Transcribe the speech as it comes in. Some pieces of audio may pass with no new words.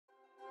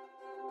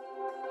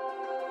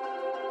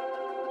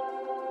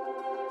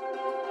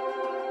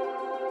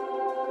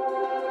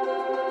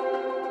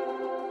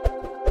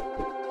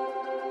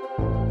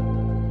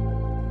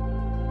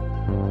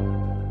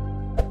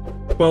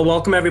Well,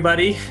 welcome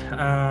everybody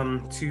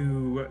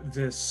to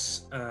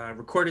this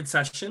recorded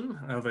session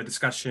of a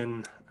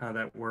discussion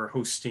that we're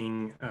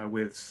hosting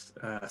with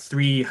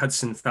three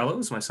Hudson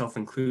Fellows, myself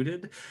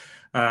included.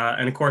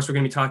 And of course, we're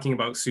going to be talking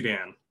about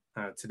Sudan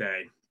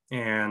today.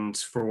 And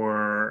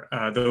for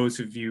those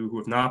of you who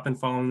have not been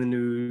following the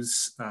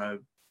news,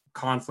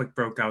 conflict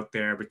broke out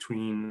there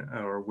between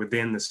or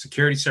within the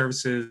security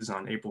services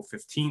on April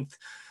 15th.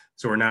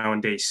 So we're now on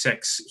day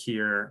 6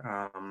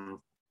 here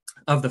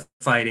of the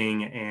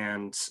fighting,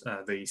 and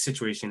the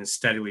situation is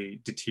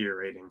steadily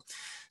deteriorating.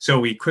 So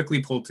we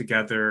quickly pulled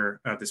together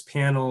this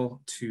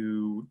panel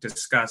to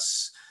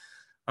discuss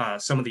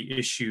some of the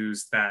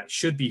issues that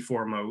should be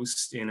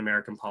foremost in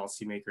American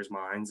policymakers'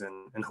 minds,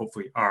 and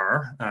hopefully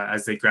are,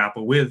 as they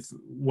grapple with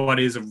what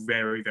is a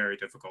very, very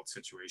difficult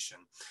situation.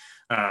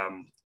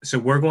 So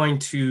we're going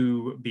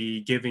to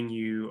be giving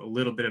you a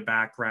little bit of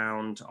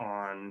background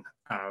on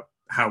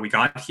how we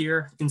got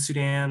here in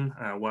Sudan,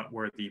 what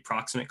were the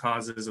proximate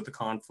causes of the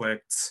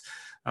conflict.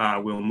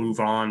 We'll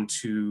move on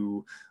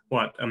to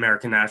what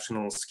American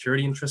national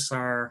security interests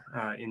are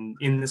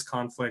in this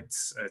conflict.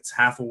 It's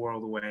half a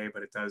world away,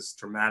 but it does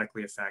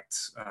dramatically affect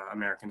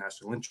American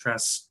national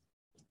interests.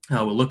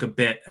 We'll look a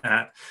bit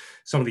at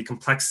some of the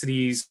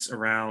complexities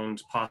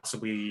around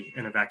possibly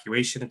an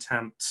evacuation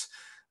attempt.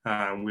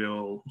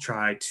 We'll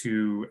try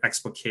to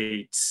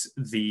explicate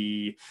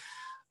the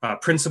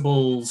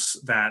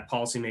principles that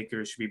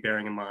policymakers should be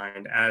bearing in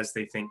mind as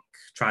they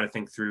try to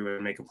think through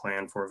and make a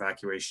plan for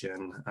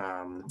evacuation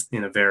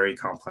in a very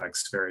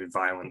complex, very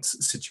violent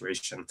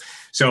situation.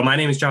 So my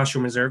name is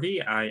Joshua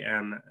Meservey. I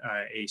am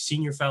a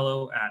senior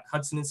fellow at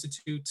Hudson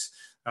Institute.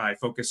 I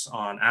focus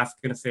on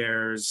African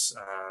affairs,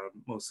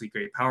 mostly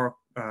great power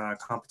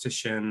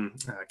competition,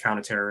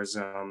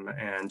 counterterrorism,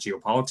 and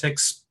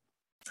geopolitics.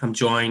 I'm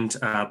joined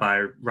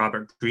by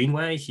Robert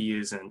Greenway. He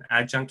is an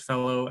adjunct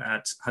fellow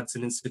at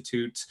Hudson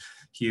Institute.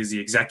 He is the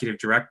executive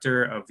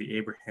director of the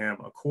Abraham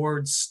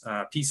Accords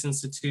Peace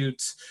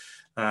Institute.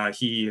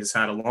 He has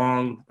had a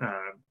long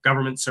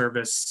government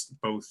service,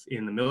 both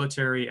in the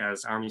military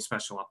as Army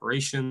Special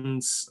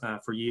Operations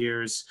for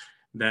years,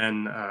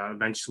 then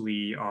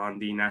eventually on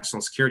the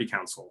National Security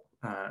Council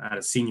at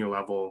a senior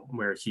level,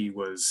 where he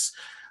was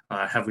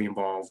heavily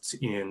involved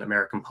in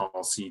American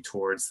policy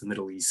towards the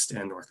Middle East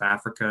and North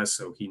Africa.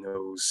 So he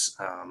knows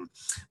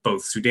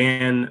both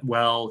Sudan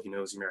well, he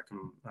knows the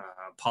American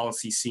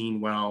policy scene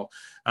well,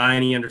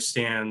 and he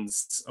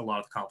understands a lot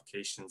of the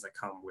complications that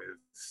come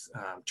with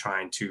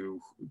trying to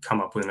come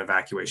up with an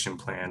evacuation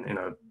plan in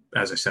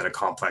as I said, a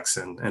complex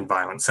and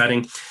violent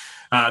setting.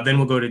 Then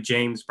we'll go to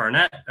James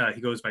Barnett.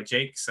 He goes by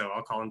Jake, so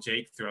I'll call him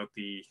Jake throughout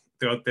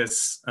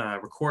this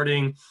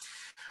recording.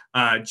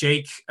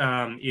 Jake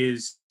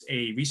is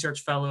a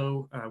research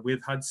fellow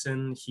with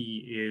Hudson. He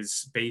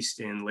is based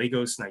in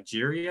Lagos,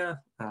 Nigeria,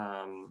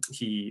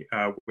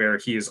 where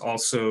he is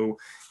also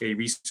a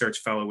research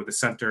fellow with the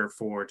Center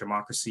for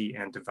Democracy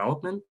and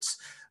Development.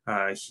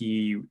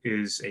 He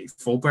is a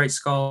Fulbright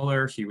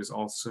scholar. He was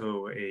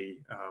also a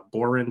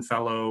Boren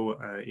fellow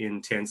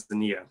in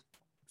Tanzania.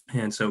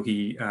 And so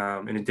he,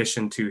 in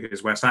addition to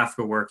his West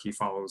Africa work, he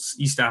follows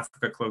East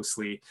Africa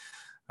closely.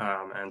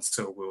 And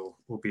so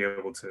we'll be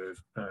able to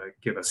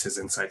give us his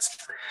insights.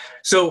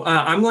 So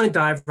I'm going to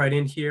dive right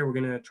in here. We're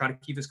going to try to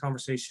keep this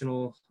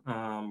conversational,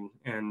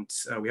 and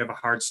we have a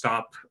hard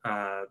stop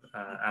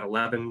at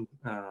 11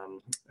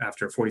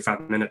 after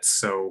 45 minutes.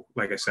 So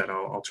like I said,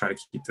 I'll try to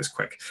keep this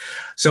quick.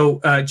 So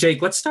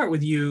Jake, let's start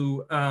with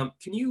you.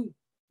 Can you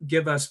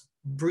give us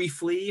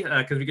briefly,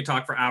 because we could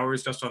talk for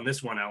hours just on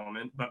this one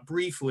element, but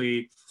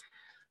briefly,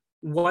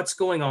 what's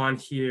going on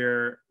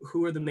here?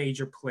 Who are the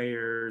major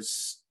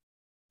players?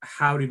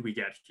 How did we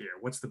get here?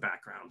 What's the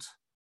background?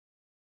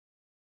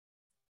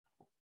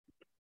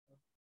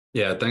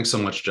 Yeah, thanks so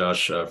much,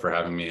 Josh, for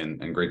having me,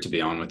 and great to be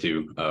on with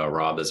you,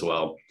 Rob, as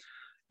well.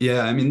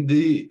 Yeah, I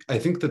mean, I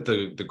think that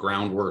the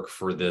groundwork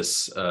for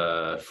this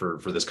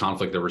for this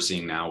conflict that we're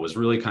seeing now was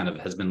really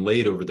has been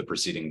laid over the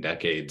preceding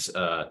decades,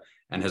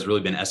 and has really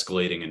been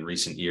escalating in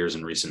recent years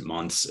and recent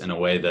months in a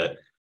way that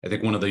I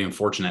think one of the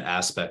unfortunate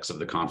aspects of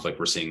the conflict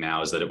we're seeing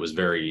now is that it was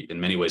in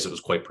many ways, it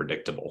was quite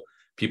predictable.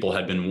 People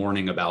had been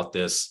warning about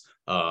this,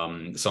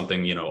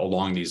 something,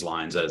 along these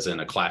lines, as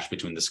in a clash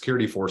between the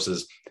security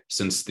forces,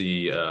 since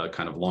the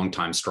kind of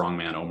longtime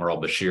strongman Omar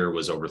al-Bashir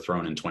was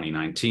overthrown in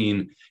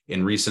 2019.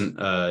 In recent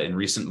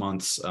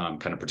months,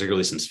 kind of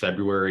particularly since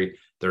February,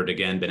 there had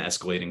again been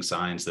escalating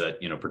signs that,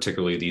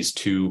 particularly these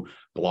two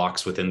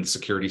blocks within the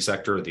security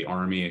sector, the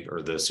army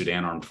or the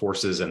Sudan Armed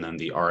Forces, and then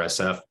the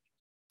RSF,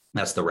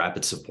 that's the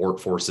Rapid Support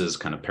Forces,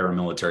 kind of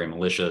paramilitary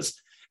militias,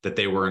 that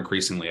they were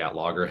increasingly at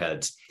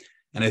loggerheads.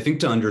 And I think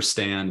to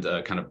understand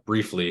kind of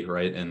briefly,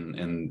 right,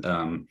 and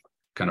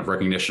kind of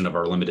recognition of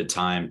our limited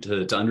time,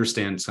 to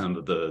understand some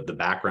of the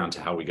background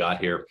to how we got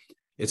here,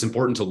 it's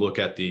important to look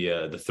at the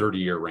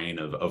 30-year reign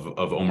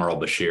of Omar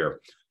al-Bashir,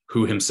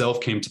 who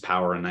himself came to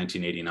power in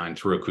 1989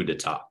 through a coup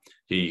d'etat.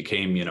 He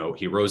came,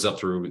 he rose up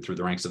through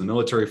the ranks of the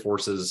military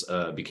forces,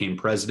 became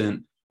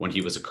president when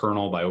he was a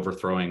colonel by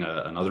overthrowing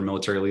another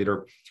military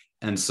leader.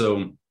 And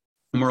so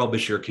Omar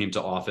al-Bashir came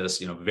to office,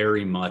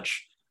 very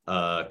much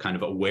kind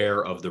of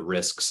aware of the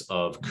risks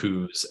of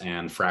coups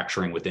and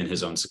fracturing within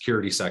his own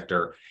security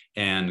sector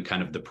and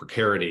kind of the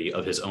precarity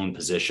of his own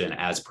position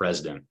as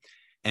president.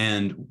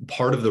 And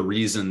part of the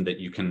reason that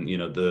you can,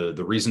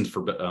 the reason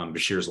for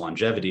Bashir's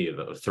longevity of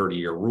a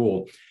 30-year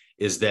rule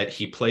is that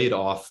he played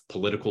off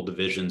political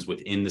divisions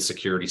within the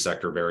security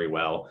sector very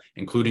well,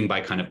 including by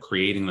kind of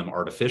creating them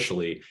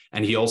artificially.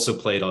 And he also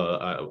played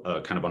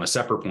a kind of on a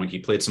separate point, he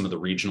played some of the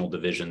regional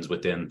divisions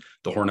within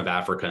the Horn of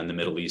Africa and the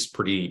Middle East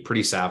pretty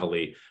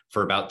savvily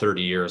for about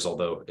 30 years,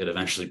 although it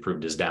eventually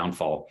proved his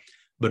downfall.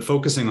 But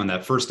focusing on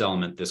that first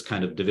element, this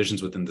kind of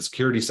divisions within the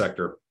security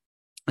sector,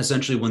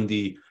 essentially when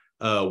the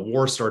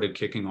war started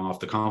kicking off,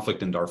 the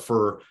conflict in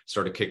Darfur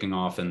started kicking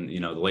off in the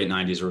late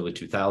 90s, early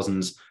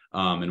 2000s,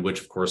 in which,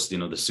 of course,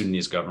 the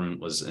Sudanese government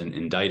was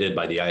indicted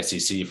by the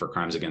ICC for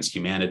crimes against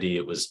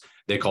humanity.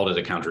 They called it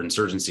a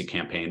counterinsurgency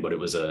campaign, but it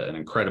was an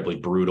incredibly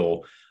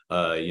brutal,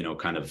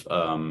 kind of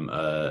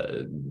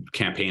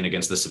campaign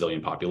against the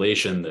civilian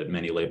population that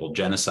many labeled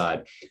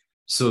genocide.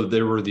 So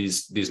there were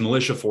these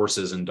militia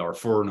forces in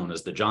Darfur known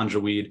as the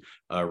Janjaweed,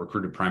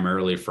 recruited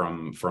primarily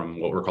from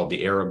what were called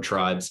the Arab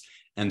tribes.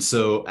 And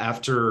so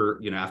after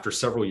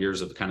several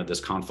years of kind of this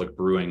conflict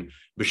brewing,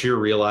 Bashir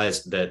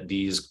realized that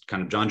these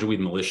kind of Janjaweed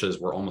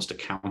militias were almost a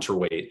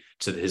counterweight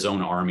to his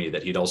own army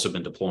that he'd also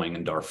been deploying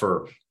in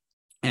Darfur.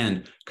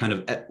 And kind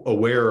of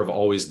aware of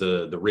always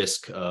the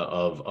risk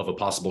of a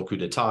possible coup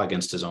d'etat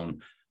against his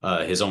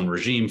own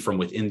regime from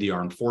within the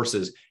armed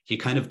forces, he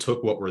kind of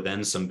took what were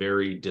then some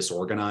very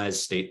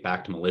disorganized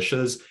state-backed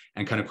militias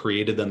and kind of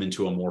created them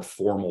into a more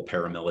formal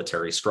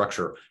paramilitary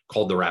structure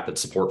called the Rapid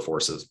Support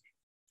Forces.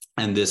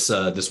 And this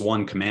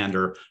one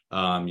commander,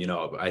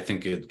 I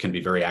think it can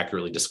be very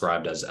accurately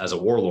described as a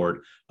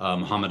warlord,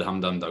 Mohammed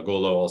Hamdan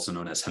Dagalo, also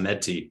known as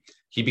Hemedti.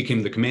 He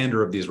became the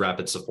commander of these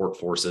rapid support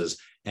forces.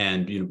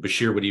 And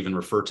Bashir would even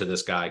refer to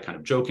this guy kind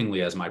of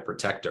jokingly as my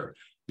protector,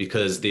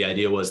 because the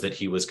idea was that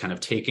he was kind of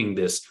taking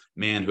this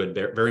man who had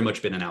very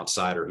much been an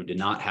outsider, who did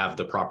not have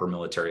the proper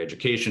military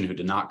education, who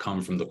did not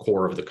come from the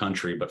core of the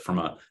country, but from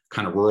a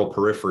kind of rural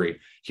periphery.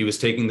 He was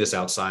taking this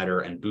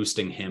outsider and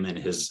boosting him and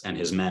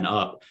his men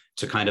up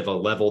to kind of a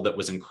level that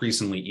was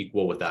increasingly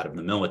equal with that of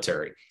the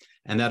military.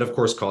 And that, of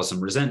course, caused some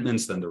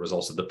resentments. Then there was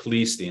also the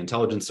police, the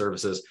intelligence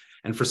services.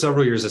 And for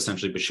several years,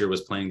 essentially, Bashir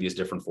was playing these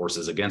different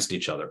forces against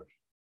each other.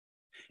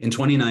 In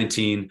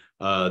 2019,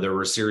 there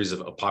were a series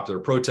of popular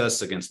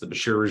protests against the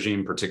Bashir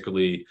regime,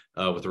 particularly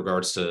with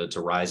regards to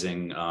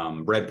rising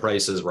bread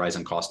prices,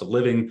 rising cost of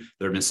living.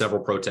 There have been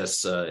several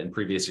protests in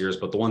previous years,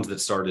 but the ones that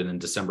started in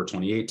December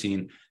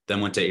 2018,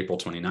 then went to April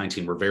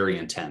 2019, were very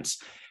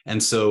intense.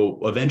 And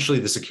so eventually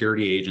the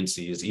security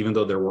agencies, even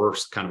though there were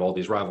kind of all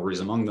these rivalries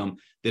among them,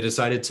 they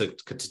decided to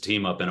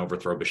team up and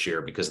overthrow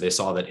Bashir because they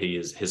saw that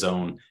his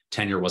own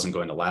tenure wasn't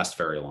going to last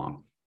very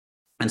long.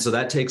 And so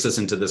that takes us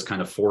into this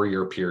kind of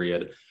 4-year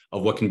period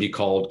of what can be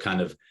called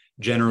kind of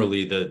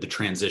generally the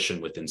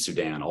transition within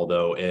Sudan,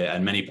 although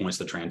at many points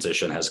the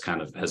transition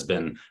has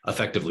been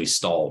effectively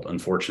stalled,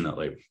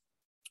 unfortunately.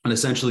 And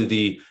essentially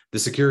the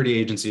security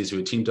agencies who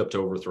had teamed up to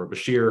overthrow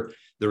Bashir,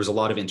 there was a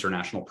lot of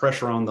international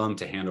pressure on them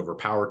to hand over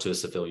power to a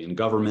civilian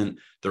government.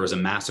 There was a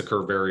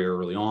massacre very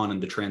early on in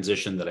the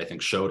transition that I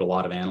think showed a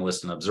lot of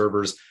analysts and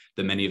observers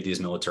that many of these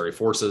military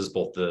forces,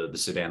 both the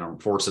Sudan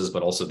Armed Forces,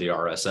 but also the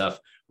RSF,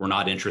 were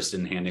not interested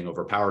in handing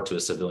over power to a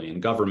civilian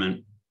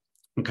government.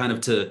 And kind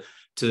of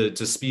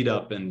to speed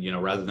up and,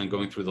 rather than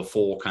going through the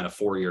full kind of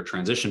 4-year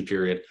transition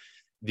period,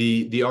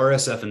 the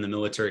RSF and the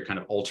military kind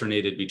of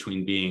alternated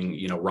between being,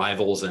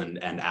 rivals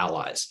and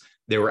allies.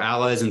 They were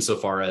allies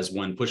insofar as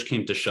when push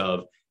came to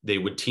shove, they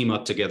would team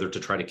up together to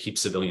try to keep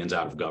civilians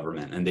out of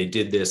government. And they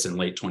did this in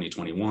late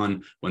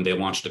 2021 when they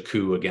launched a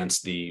coup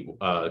against the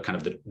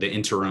the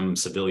interim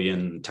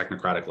civilian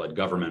technocratic-led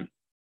government.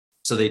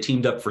 So they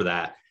teamed up for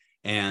that.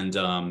 And,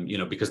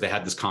 because they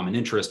had this common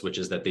interest, which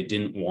is that they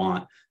didn't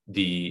want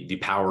the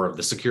power of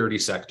the security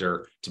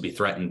sector to be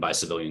threatened by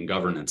civilian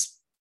governance.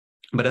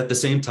 But at the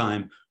same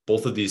time,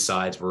 both of these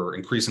sides were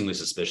increasingly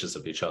suspicious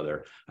of each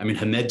other. I mean,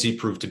 Hemedti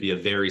proved to be a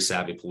very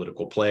savvy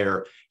political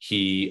player.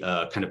 He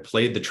kind of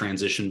played the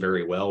transition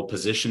very well,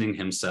 positioning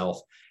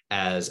himself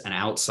as an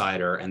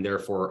outsider and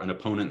therefore an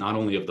opponent not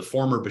only of the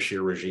former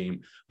Bashir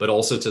regime, but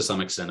also to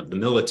some extent of the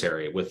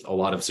military, with a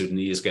lot of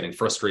Sudanese getting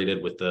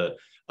frustrated with the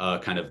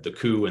kind of the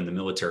coup and the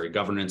military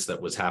governance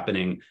that was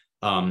happening.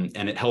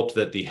 And it helped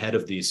that the head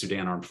of the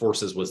Sudan Armed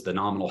Forces was the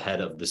nominal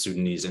head of the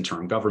Sudanese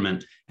interim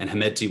government, and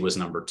Hemedti was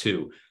number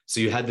 2. So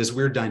you had this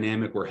weird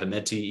dynamic where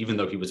Hemedti, even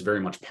though he was very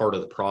much part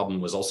of the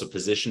problem, was also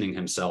positioning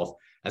himself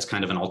as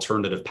kind of an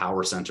alternative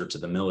power center to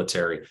the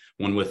military,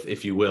 one with,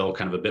 if you will,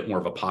 kind of a bit more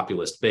of a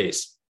populist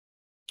base.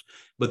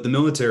 But the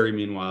military,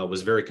 meanwhile,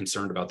 was very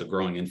concerned about the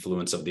growing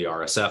influence of the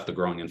RSF, the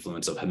growing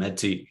influence of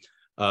Hemedti.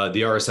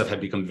 The RSF had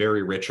become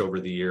very rich over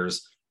the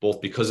years, both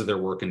because of their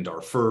work in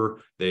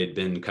Darfur. They had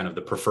been kind of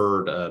the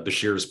preferred,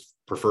 Bashir's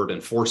preferred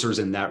enforcers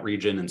in that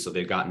region. And so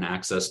they'd gotten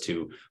access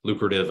to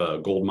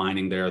lucrative gold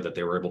mining there that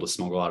they were able to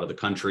smuggle out of the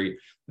country.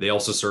 They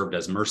also served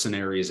as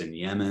mercenaries in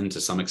Yemen, to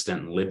some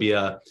extent in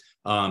Libya.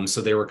 So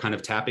they were kind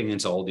of tapping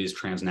into all these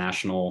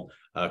transnational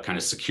kind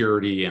of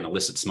security and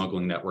illicit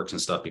smuggling networks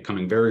and stuff,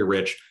 becoming very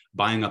rich,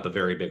 buying up a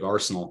very big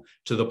arsenal,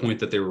 to the point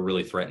that they were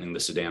really threatening the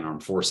Sudan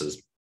armed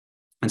forces.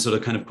 And so to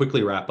kind of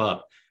quickly wrap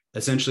up,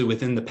 essentially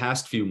within the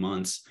past few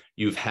months,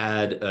 you've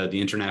had the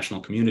international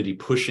community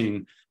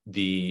pushing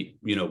the,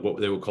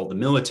 what they would call the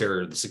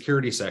military or the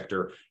security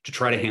sector to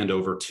try to hand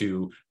over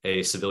to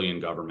a civilian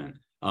government,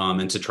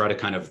 and to try to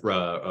kind of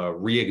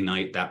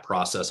reignite that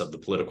process of the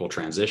political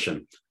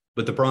transition.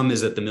 But the problem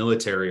is that the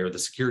military or the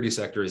security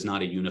sector is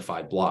not a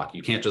unified block.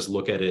 You can't just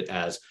look at it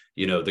as,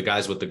 the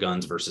guys with the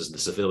guns versus the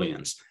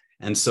civilians.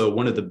 And so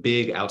one of the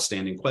big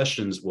outstanding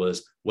questions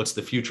was, what's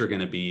the future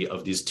going to be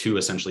of these two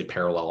essentially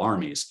parallel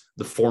armies,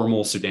 the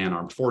formal Sudan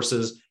armed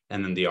forces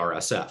and then the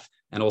RSF?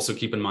 And also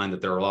keep in mind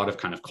that there are a lot of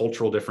kind of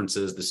cultural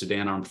differences. The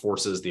Sudan armed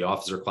forces, the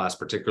officer class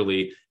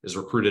particularly, is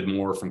recruited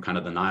more from kind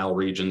of the Nile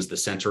regions, the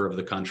center of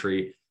the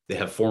country. They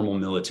have formal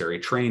military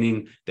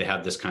training. They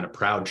have this kind of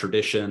proud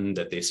tradition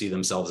that they see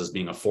themselves as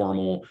being a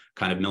formal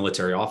kind of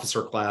military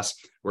officer class,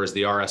 whereas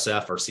the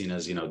RSF are seen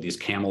as, these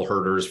camel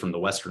herders from the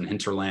Western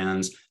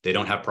hinterlands. They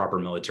don't have proper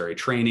military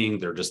training.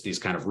 They're just these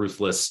kind of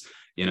ruthless,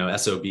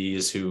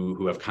 SOBs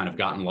who have kind of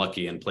gotten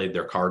lucky and played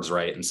their cards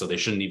right. And so they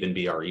shouldn't even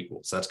be our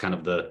equals. That's kind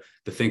of the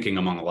thinking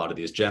among a lot of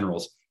these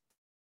generals.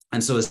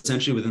 And so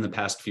essentially within the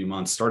past few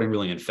months, starting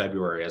really in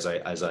February, as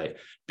I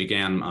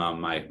began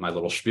my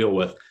little spiel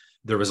with,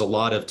 there was a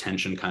lot of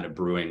tension kind of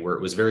brewing, where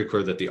it was very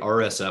clear that the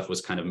RSF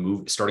was kind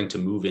of starting to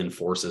move in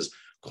forces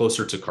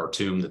closer to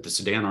Khartoum, that the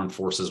Sudan armed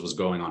forces were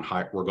going on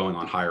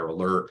higher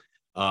alert.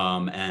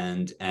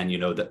 And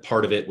that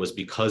part of it was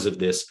because of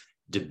this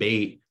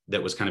debate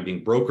that was kind of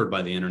being brokered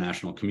by the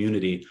international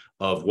community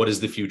of what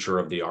is the future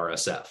of the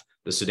RSF.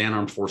 The Sudan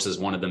armed forces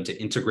wanted them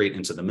to integrate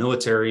into the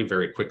military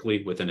very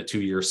quickly within a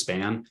 2-year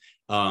span.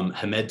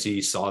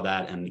 Hemedti saw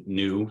that and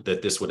knew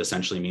that this would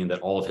essentially mean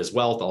that all of his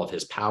wealth, all of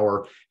his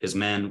power, his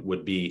men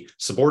would be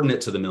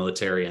subordinate to the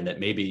military, and that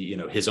maybe,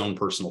 his own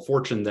personal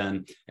fortune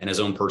then and his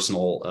own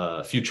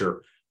personal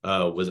future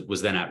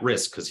was then at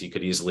risk, because he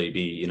could easily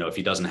be, if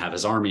he doesn't have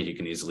his army, he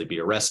can easily be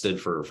arrested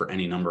for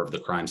any number of the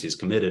crimes he's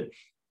committed.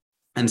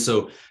 And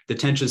so the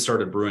tension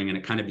started brewing, and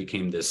it kind of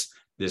became this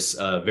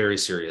very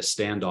serious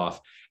standoff.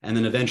 And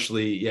then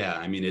eventually,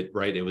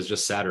 it was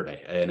just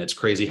Saturday, and it's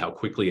crazy how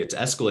quickly it's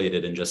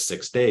escalated in just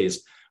 6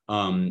 days.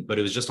 But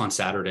it was just on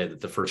Saturday that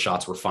the first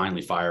shots were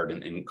finally fired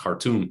in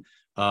Khartoum.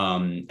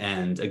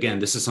 And again,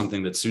 this is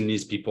something that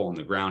Sudanese people on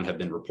the ground have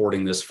been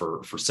reporting this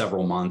for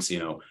several months,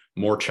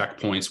 more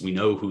checkpoints. We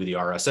know who the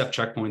RSF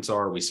checkpoints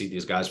are. We see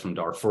these guys from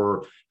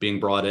Darfur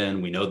being brought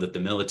in. We know that the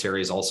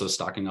military is also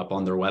stocking up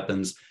on their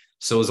weapons.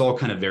 So it's all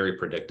kind of very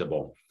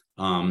predictable.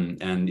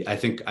 And I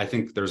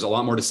think there's a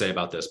lot more to say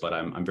about this, but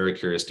I'm very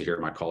curious to hear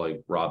my colleague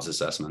Rob's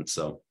assessment.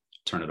 So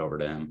turn it over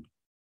to him.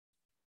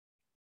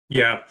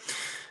 Yeah.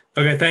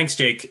 Okay. Thanks,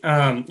 Jake.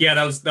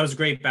 That was a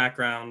great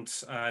background.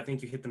 I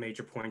think you hit the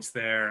major points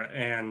there.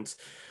 And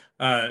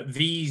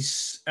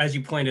these, as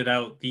you pointed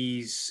out,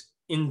 these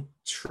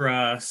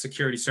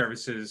intra-security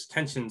services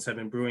tensions have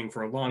been brewing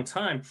for a long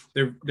time.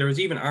 There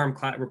was even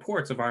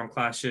reports of armed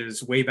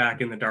clashes way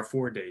back in the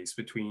Darfur days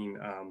between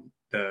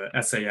the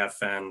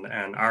SAF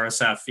and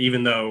RSF,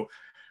 even though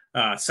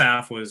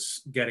SAF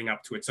was getting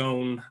up to its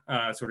own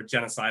sort of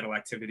genocidal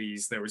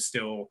activities. There was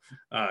still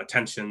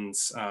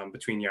tensions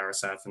between the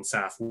RSF and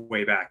SAF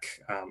way back,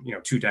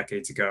 2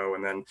 decades ago.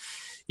 And then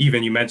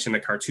even you mentioned the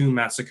Khartoum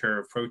massacre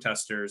of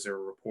protesters. There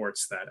were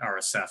reports that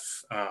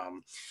RSF,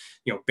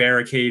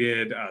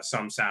 barricaded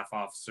some SAF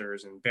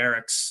officers in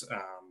barracks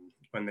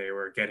when they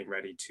were getting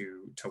ready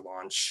to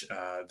launch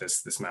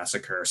this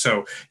massacre.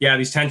 So yeah,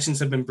 these tensions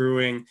have been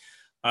brewing.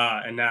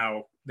 And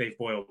now they've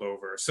boiled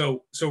over.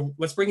 So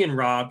let's bring in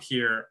Rob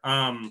here.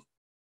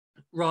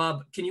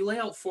 Rob, can you lay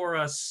out for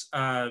us,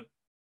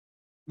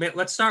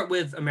 let's start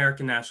with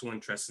American national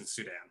interests in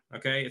Sudan,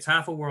 okay? It's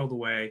half a world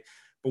away,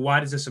 but why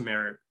does this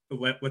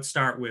let's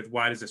start with,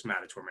 why does this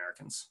matter to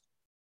Americans?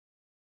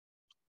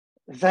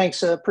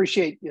 Thanks,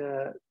 appreciate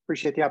the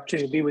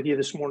opportunity to be with you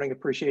this morning.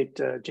 Appreciate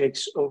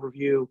Jake's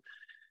overview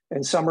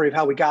and summary of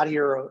how we got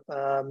here,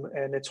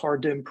 and it's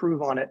hard to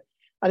improve on it.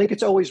 I think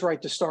it's always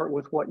right to start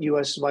with what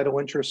U.S. vital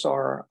interests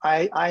are.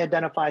 I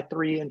identify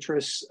 3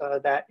 interests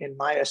that, in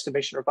my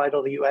estimation, are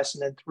vital to the U.S.,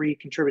 and then 3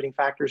 contributing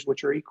factors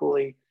which are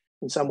equally,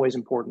 in some ways,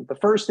 important. The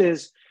first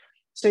is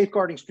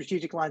safeguarding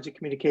strategic lines of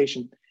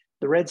communication.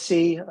 The Red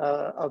Sea,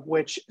 of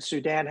which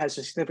Sudan has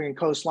a significant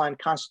coastline,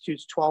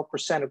 constitutes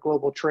 12% of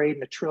global trade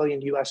and $1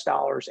 trillion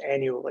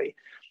annually.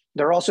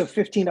 There are also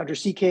 15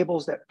 undersea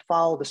cables that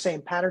follow the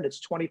same pattern. It's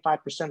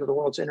 25% of the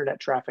world's internet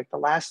traffic. The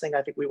last thing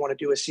I think we want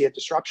to do is see a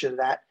disruption of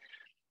that,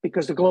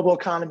 because the global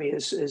economy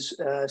is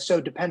so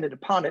dependent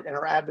upon it, and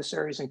our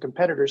adversaries and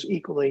competitors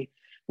equally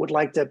would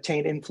like to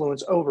obtain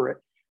influence over it.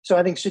 So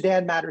I think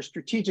Sudan matters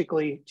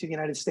strategically to the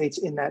United States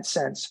in that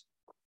sense.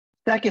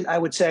 Second, I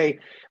would say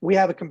we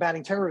have a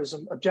combating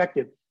terrorism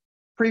objective.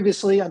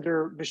 Previously,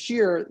 under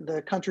Bashir,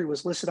 the country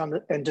was listed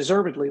and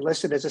deservedly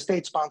listed as a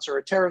state sponsor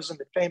of terrorism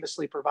that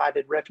famously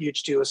provided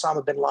refuge to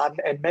Osama bin Laden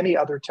and many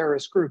other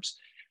terrorist groups.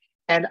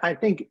 And I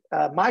think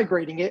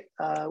migrating it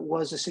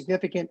was a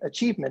significant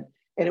achievement.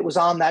 And it was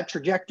on that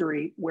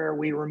trajectory where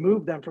we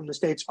removed them from the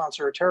state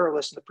sponsor of terror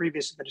list in the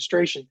previous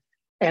administration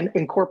and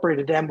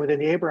incorporated them within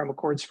the Abraham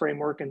Accords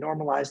framework and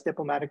normalized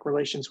diplomatic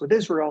relations with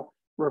Israel,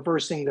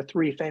 reversing the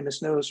three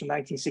famous no's from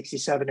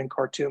 1967 in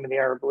Khartoum and the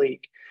Arab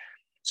League.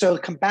 So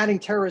combating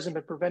terrorism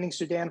and preventing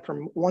Sudan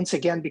from once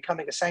again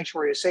becoming a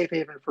sanctuary, a safe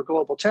haven for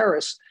global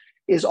terrorists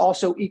is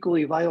also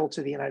equally vital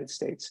to the United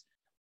States.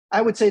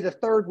 I would say the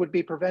third would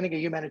be preventing a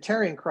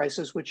humanitarian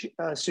crisis, which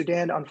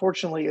Sudan,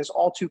 unfortunately, is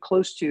all too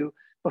close to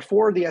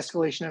before the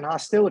escalation in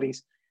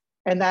hostilities.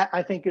 And that,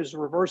 I think, is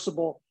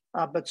reversible,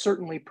 but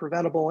certainly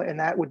preventable. And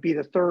that would be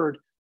the third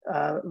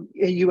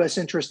U.S.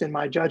 interest in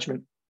my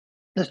judgment.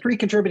 The three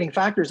contributing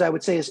factors, I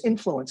would say, is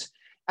influence.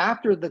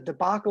 After the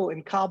debacle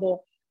in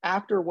Kabul,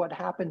 after what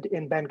happened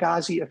in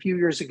Benghazi a few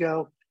years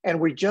ago, and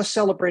we just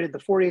celebrated the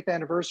 40th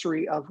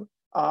anniversary of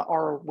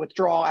our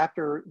withdrawal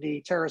after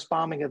the terrorist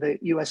bombing of the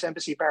U.S.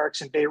 Embassy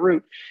barracks in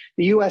Beirut,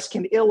 the U.S.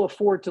 can ill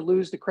afford to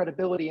lose the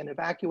credibility and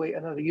evacuate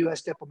another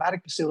U.S.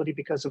 diplomatic facility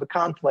because of a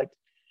conflict.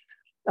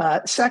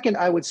 Second,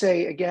 I would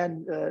say,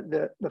 again,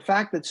 the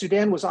fact that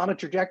Sudan was on a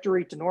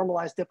trajectory to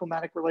normalize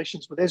diplomatic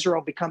relations with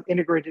Israel, become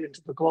integrated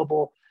into the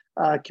global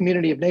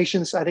community of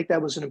nations. I think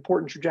that was an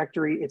important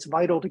trajectory. It's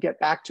vital to get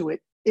back to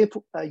it. If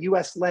a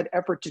U.S.-led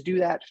effort to do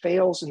that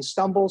fails and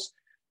stumbles,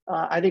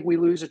 I think we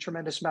lose a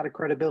tremendous amount of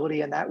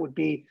credibility, and that would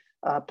be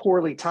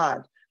poorly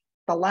timed.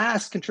 The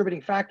last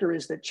contributing factor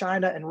is that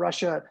China and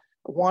Russia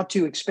want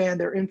to expand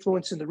their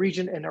influence in the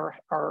region and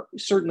are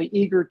certainly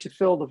eager to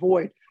fill the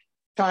void.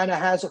 China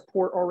has a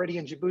port already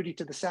in Djibouti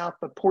to the south,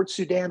 but Port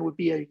Sudan would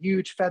be a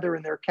huge feather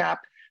in their cap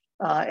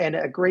and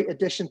a great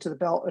addition to the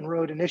Belt and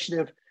Road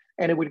Initiative,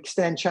 and it would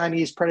extend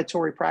Chinese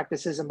predatory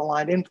practices and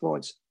malign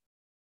influence.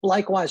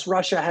 Likewise,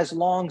 Russia has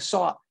long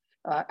sought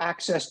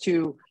access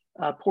to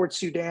Port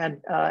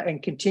Sudan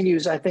and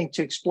continues, I think,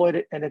 to exploit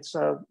it and its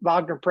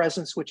Wagner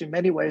presence, which in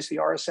many ways the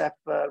RSF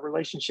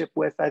relationship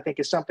with, I think,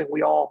 is something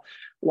we all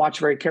watch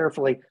very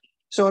carefully.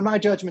 So in my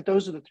judgment,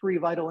 those are the three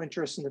vital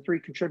interests and the three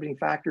contributing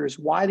factors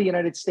why the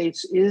United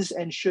States is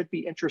and should be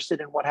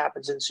interested in what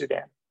happens in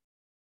Sudan.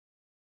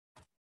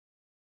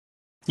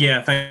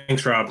 Yeah,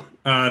 thanks, Rob.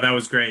 That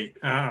was great.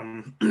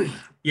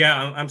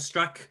 Yeah, I'm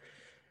struck.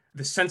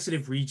 The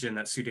sensitive region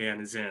that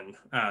Sudan is in,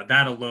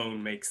 that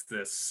alone makes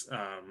this,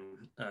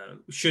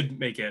 should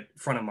make it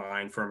front of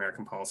mind for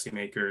American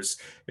policymakers.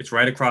 It's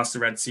right across the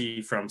Red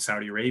Sea from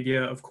Saudi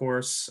Arabia, of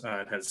course.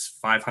 It has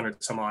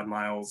 500 some odd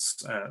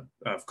miles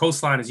of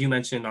coastline, as you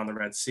mentioned, on the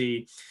Red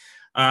Sea.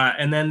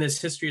 And then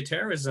this history of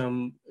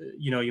terrorism,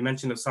 you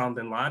mentioned Osama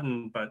bin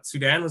Laden, but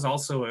Sudan was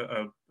also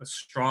a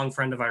strong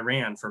friend of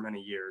Iran for many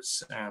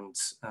years, and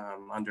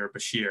under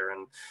Bashir.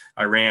 And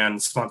Iran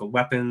smuggled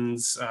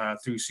weapons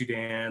through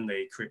Sudan.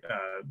 They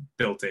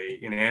built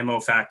an ammo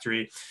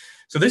factory.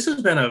 So this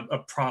has been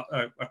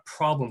a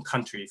problem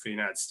country for the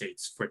United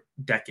States for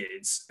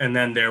decades. And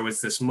then there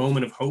was this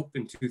moment of hope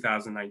in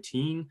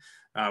 2019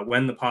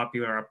 when the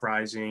popular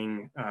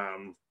uprising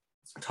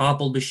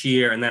toppled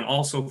Bashir, and then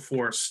also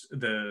forced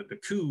the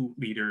coup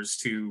leaders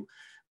to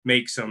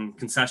make some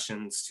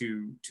concessions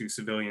to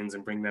civilians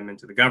and bring them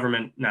into the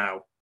government.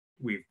 Now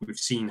we've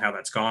seen how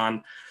that's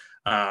gone.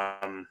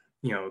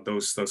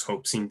 Those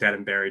hopes seem dead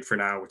and buried for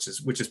now,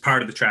 which is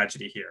part of the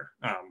tragedy here.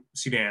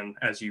 Sudan,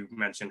 as you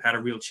mentioned, had a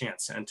real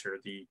chance to enter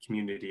the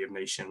community of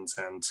nations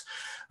and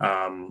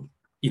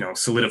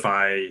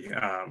solidify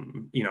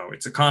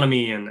its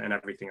economy and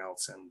everything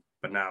else.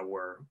 But now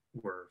we're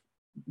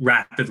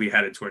rapidly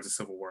headed towards a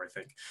civil war, I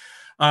think.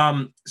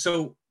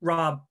 So,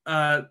 Rob,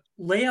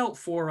 lay out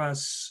for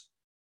us.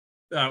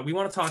 We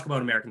want to talk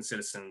about American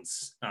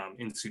citizens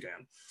in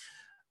Sudan.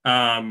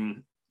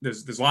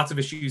 There's lots of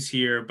issues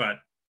here,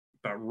 but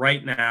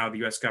right now the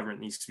U.S. government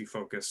needs to be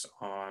focused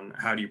on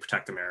how do you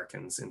protect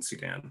Americans in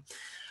Sudan.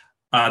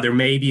 There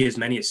may be as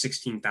many as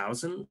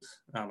 16,000.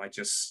 I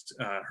just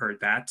heard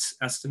that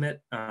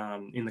estimate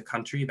in the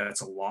country.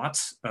 That's a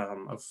lot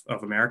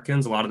of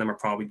Americans. A lot of them are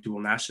probably dual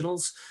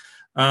nationals.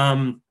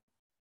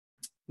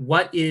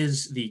 What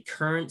is the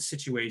current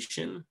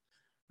situation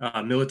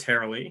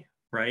militarily,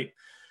 right?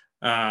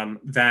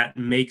 That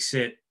makes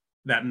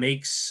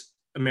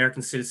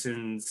American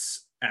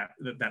citizens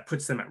that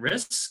puts them at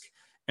risk,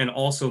 and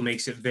also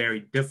makes it very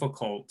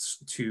difficult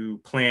to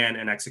plan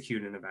and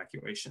execute an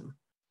evacuation.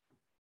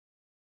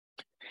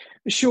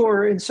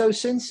 Sure. And so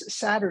since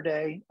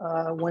Saturday,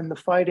 when the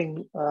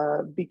fighting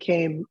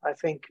became, I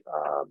think,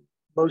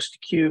 most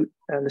acute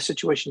and the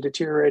situation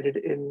deteriorated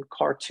in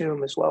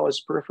Khartoum as well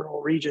as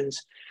peripheral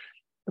regions,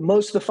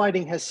 most of the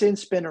fighting has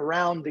since been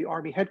around the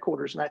Army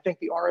headquarters. And I think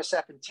the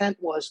RSF intent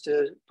was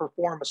to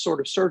perform a sort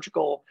of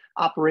surgical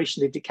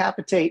operation to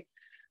decapitate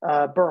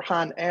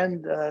Burhan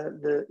and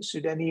the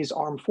Sudanese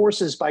armed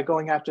forces by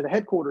going after the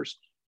headquarters.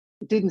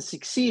 didn't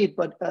succeed,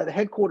 but the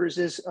headquarters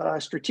is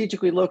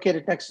strategically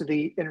located next to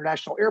the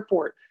international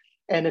airport.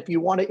 And if you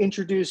want to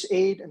introduce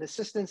aid and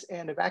assistance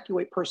and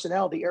evacuate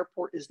personnel, the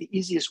airport is the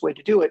easiest way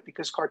to do it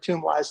because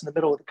Khartoum lies in the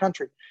middle of the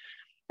country.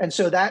 And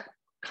so that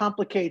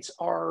complicates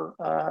our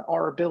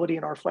ability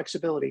and our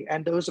flexibility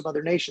and those of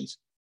other nations.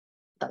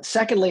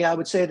 Secondly, I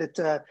would say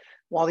that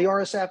while the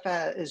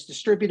RSF is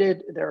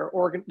distributed,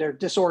 they're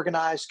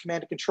disorganized,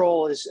 command and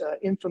control is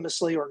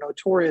infamously or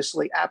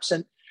notoriously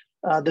absent.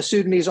 The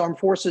Sudanese armed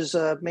forces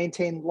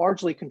maintain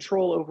largely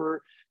control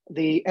over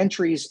the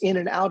entries in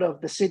and out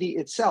of the city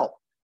itself.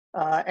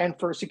 And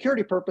for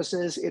security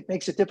purposes, it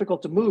makes it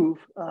difficult to move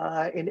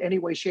in any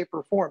way, shape,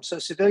 or form. So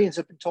civilians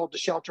have been told to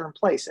shelter in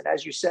place. And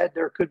as you said,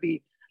 there could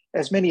be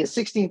as many as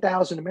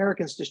 16,000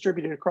 Americans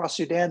distributed across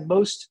Sudan,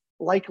 most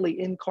likely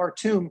in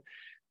Khartoum.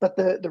 But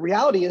the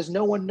reality is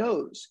no one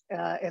knows.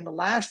 And the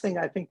last thing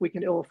I think we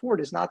can ill afford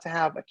is not to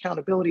have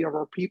accountability of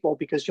our people,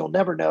 because you'll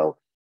never know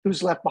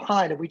who's left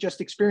behind. And we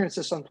just experienced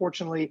this,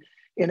 unfortunately,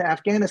 in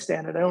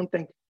Afghanistan. And I don't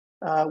think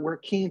we're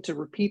keen to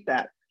repeat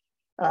that.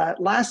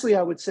 Lastly,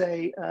 I would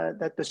say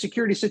that the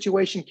security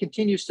situation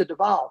continues to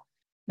devolve.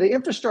 The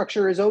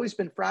infrastructure has always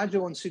been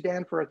fragile in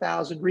Sudan for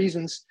 1,000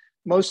 reasons,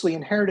 mostly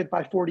inherited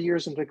by 40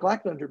 years of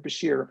neglect under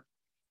Bashir.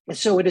 And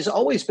so it has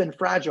always been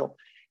fragile.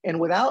 And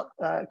without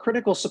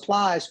critical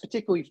supplies,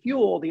 particularly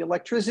fuel, the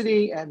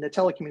electricity and the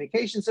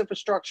telecommunications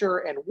infrastructure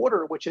and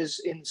water, which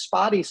is in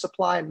spotty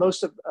supply in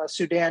most of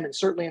Sudan and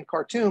certainly in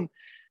Khartoum,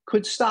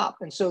 could stop.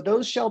 And so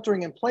those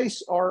sheltering in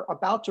place are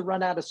about to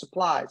run out of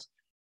supplies.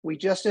 We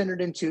just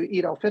entered into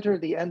Eid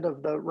al-Fitr, the end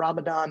of the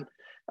Ramadan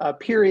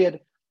period,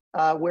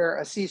 where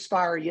a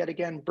ceasefire yet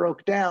again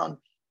broke down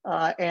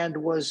and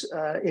was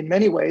in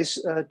many ways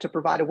to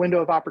provide a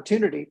window of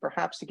opportunity,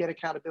 perhaps to get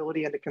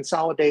accountability and to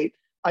consolidate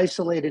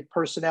isolated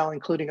personnel,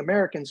 including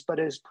Americans, but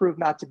it has proved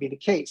not to be the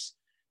case.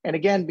 And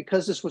again,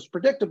 because this was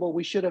predictable,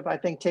 we should have, I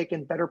think,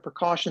 taken better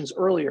precautions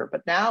earlier.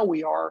 But now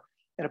we are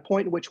at a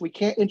point in which we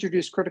can't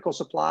introduce critical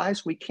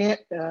supplies. We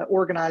can't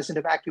organize an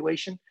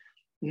evacuation.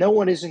 No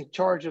one is in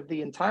charge of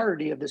the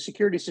entirety of the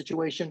security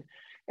situation.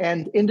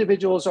 And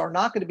individuals are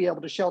not going to be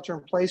able to shelter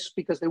in place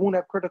because they won't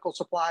have critical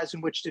supplies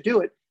in which to do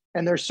it.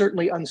 And they're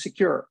certainly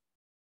unsecure.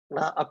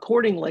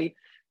 Accordingly,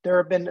 there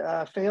have been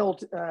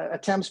failed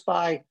attempts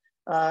by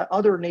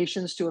other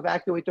nations to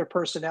evacuate their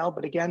personnel.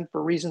 But again,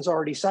 for reasons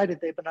already cited,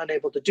 they've been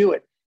unable to do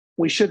it.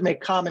 We should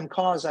make common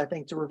cause, I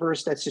think, to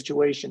reverse that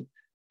situation.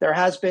 There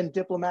has been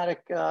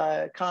diplomatic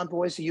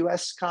convoys. The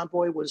US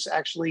convoy was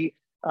actually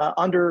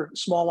under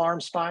small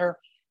arms fire.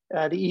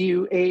 The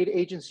EU aid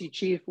agency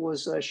chief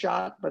was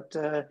shot, but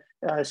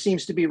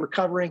seems to be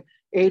recovering.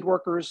 Aid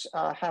workers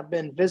have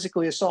been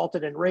physically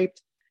assaulted and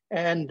raped.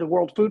 And the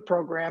World Food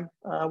Program,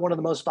 one of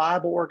the most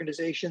viable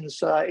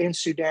organizations in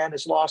Sudan,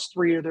 has lost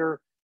 3 of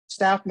their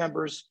staff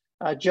members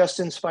just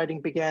since fighting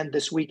began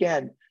this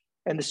weekend.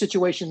 And the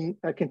situation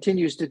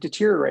continues to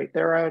deteriorate.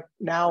 There are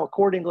now,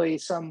 accordingly,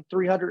 some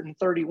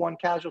 331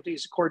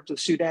 casualties according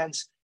to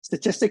Sudan's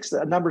statistics.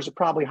 The numbers are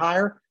probably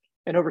higher,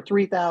 and over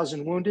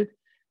 3,000 wounded.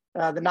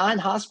 The 9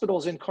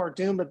 hospitals in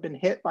Khartoum have been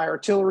hit by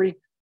artillery.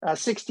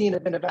 16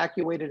 have been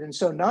evacuated, and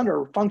so none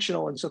are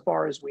functional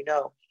insofar as we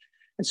know.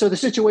 And so the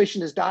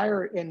situation is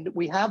dire, and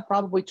we have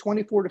probably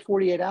 24 to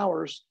 48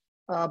 hours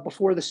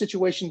before the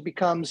situation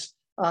becomes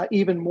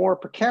even more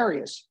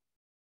precarious.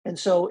 And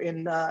so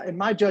in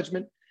my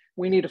judgment,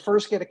 we need to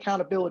first get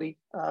accountability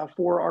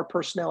for our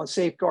personnel and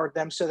safeguard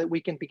them so that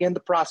we can begin the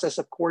process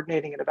of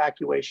coordinating an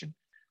evacuation.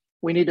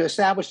 We need to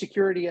establish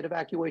security at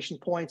evacuation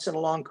points and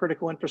along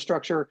critical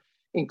infrastructure,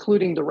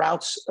 including the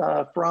routes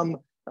from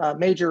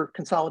major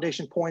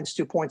consolidation points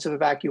to points of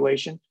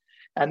evacuation.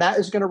 And that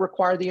is going to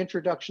require the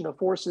introduction of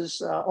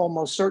forces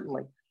almost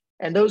certainly.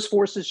 And those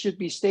forces should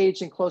be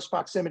staged in close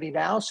proximity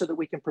now so that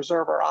we can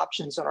preserve our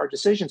options and our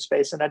decision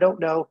space. And I don't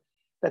know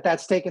that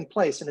that's taken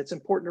place. And it's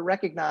important to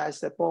recognize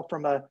that both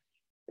from a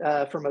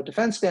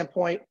defense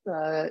standpoint,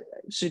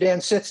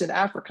 Sudan sits in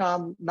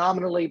AFRICOM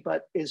nominally,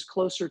 but is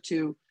closer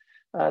to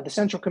the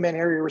Central Command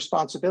area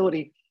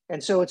responsibility.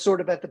 And so it's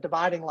sort of at the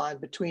dividing line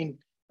between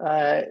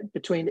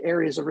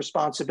areas of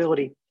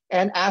responsibility.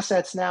 And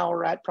assets now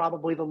are at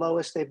probably the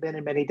lowest they've been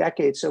in many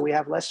decades. So we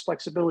have less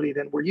flexibility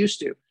than we're used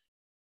to.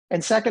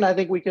 And second, I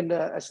think we can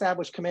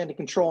establish command and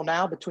control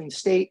now between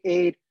state,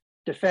 aid,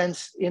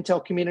 defense,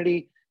 intel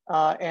community,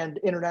 and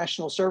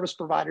international service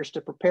providers to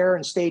prepare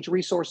and stage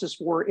resources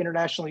for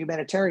international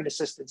humanitarian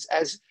assistance.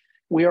 As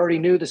we already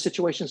knew, the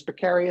situation is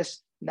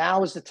precarious.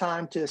 Now is the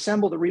time to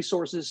assemble the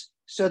resources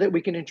so that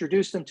we can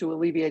introduce them to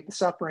alleviate the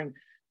suffering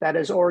that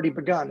has already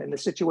begun. And the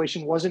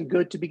situation wasn't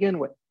good to begin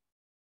with.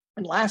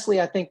 And lastly,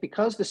 I think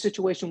because the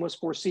situation was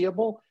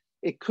foreseeable,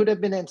 it could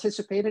have been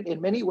anticipated. In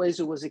many ways,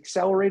 it was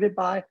accelerated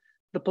by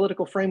the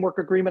political framework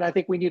agreement. I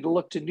think we need to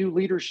look to new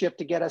leadership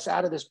to get us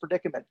out of this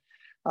predicament.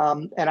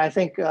 And I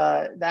think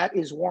that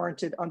is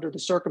warranted under the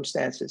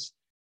circumstances.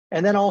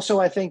 And then also,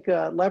 I think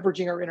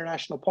leveraging our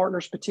international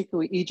partners,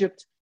 particularly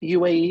Egypt, the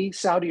UAE,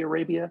 Saudi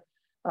Arabia,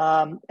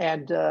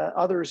 and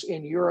others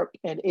in Europe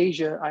and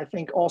Asia, I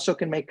think also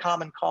can make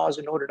common cause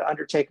in order to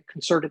undertake a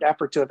concerted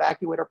effort to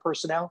evacuate our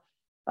personnel,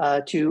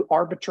 to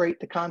arbitrate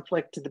the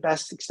conflict to the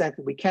best extent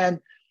that we can,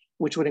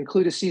 which would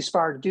include a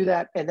ceasefire to do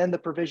that, and then the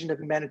provision of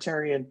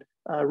humanitarian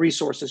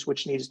resources,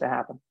 which needs to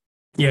happen.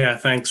 Yeah,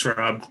 thanks,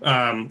 Rob.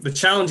 The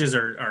challenges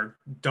are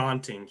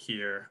daunting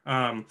here.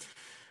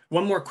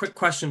 One more quick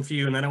question for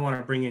you, and then I want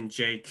to bring in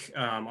Jake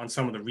on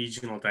some of the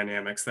regional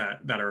dynamics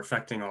that are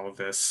affecting all of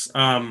this.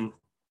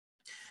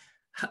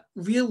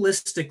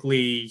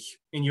 Realistically,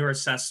 in your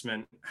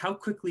assessment, how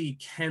quickly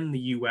can the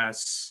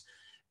U.S.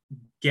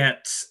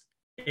 get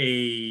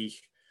a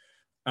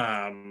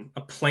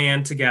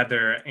plan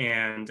together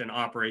and an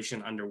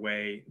operation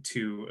underway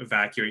to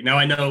evacuate? Now,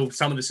 I know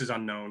some of this is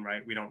unknown,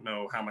 right? We don't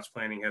know how much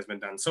planning has been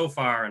done so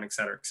far, and et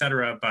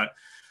cetera, but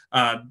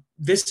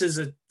this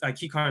is I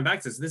keep coming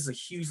back to this. This is a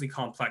hugely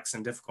complex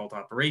and difficult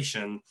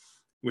operation,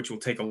 which will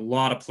take a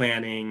lot of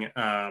planning.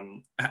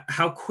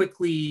 How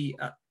quickly,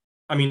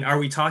 are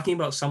we talking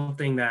about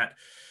something that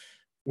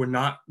we're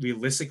not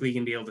realistically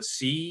going to be able to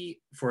see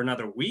for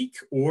another week?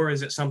 Or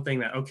is it something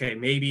that, okay,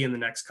 maybe in the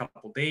next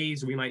couple of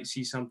days, we might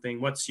see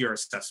something? What's your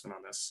assessment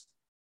on this?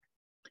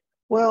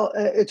 Well,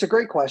 it's a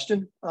great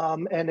question,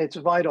 and it's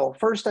vital.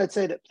 First, I'd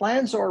say that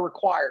plans are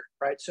required,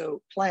 right?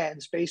 So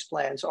base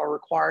plans are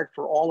required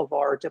for all of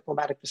our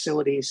diplomatic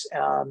facilities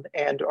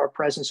and our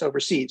presence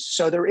overseas.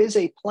 So there is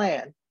a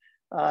plan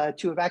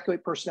to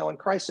evacuate personnel in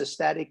crisis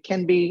that it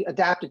can be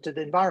adapted to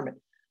the environment.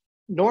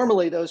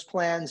 Normally, those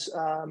plans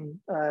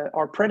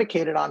are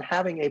predicated on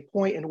having a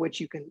point in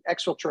which you can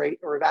exfiltrate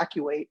or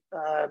evacuate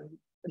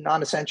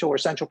non-essential or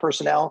essential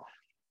personnel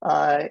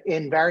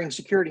in varying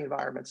security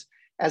environments.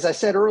 As I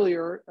said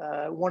earlier,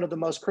 one of the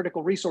most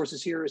critical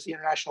resources here is the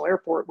international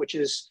airport, which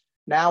is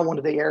now one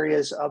of the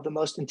areas of the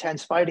most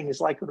intense fighting, is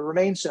likely to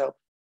remain so.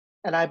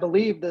 And I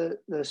believe the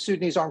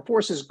Sudanese Armed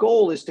Forces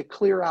goal is to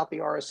clear out the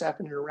RSF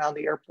in and around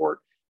the airport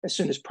as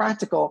soon as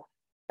practical.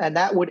 And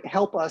that would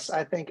help us,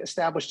 I think,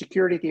 establish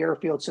security at the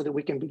airfield so that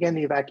we can begin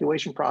the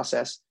evacuation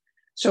process.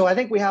 So I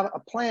think we have a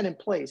plan in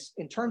place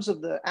in terms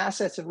of the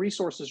assets and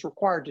resources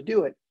required to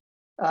do it.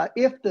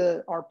 If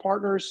our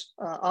partners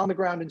on the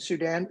ground in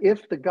Sudan,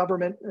 if the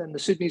government and the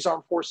Sudanese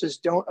Armed Forces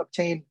don't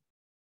obtain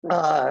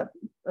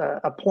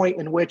a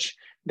point in which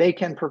they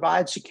can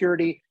provide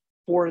security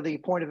for the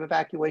point of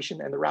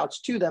evacuation and the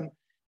routes to them,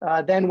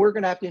 then we're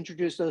going to have to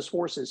introduce those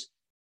forces.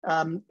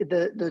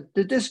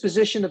 The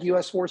disposition of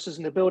U.S. forces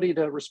and the ability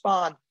to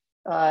respond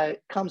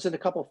comes in a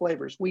couple of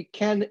flavors. We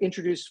can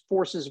introduce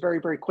forces very,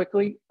 very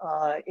quickly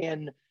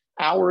in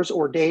hours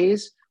or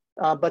days,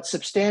 but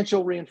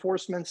substantial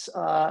reinforcements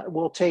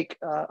will take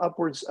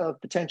upwards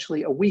of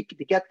potentially a week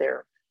to get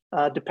there,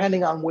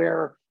 depending on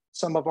where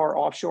some of our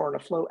offshore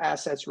and afloat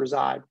assets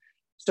reside.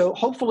 So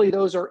hopefully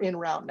those are en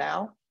route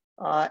now.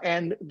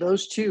 And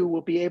those two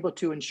will be able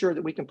to ensure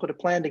that we can put a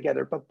plan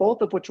together, but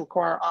both of which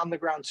require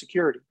on-the-ground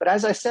security. But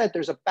as I said,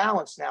 there's a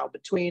balance now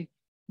between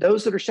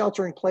those that are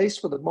sheltering in place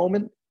for the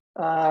moment,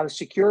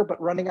 secure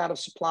but running out of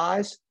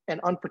supplies and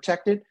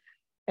unprotected,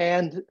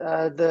 and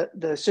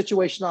the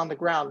situation on the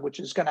ground, which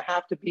is going to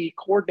have to be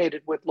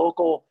coordinated with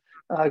local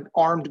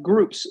armed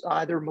groups,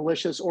 either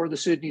militias or the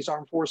Sudanese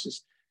Armed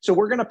Forces. So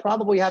we're going to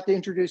probably have to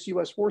introduce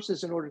U.S.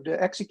 forces in order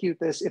to execute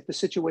this if the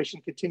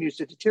situation continues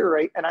to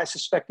deteriorate, and I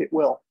suspect it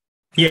will.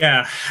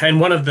 Yeah, and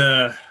one of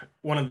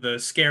the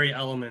scary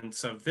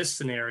elements of this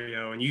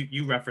scenario, and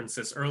you referenced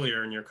this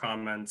earlier in your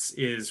comments,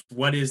 is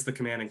what is the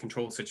command and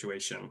control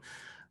situation?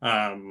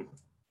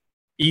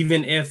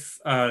 Even if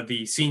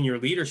the senior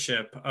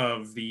leadership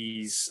of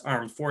these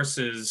armed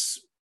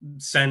forces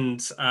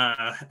send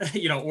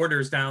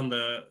orders down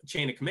the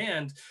chain of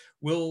command,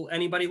 will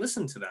anybody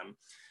listen to them?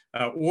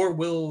 Or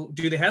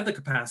do they have the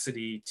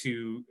capacity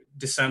to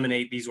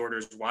disseminate these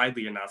orders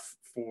widely enough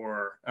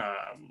for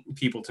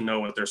people to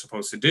know what they're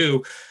supposed to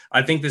do?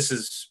 I think this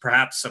is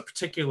perhaps a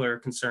particular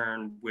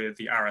concern with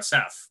the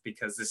RSF,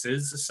 because this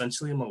is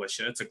essentially a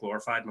militia. It's a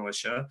glorified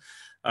militia.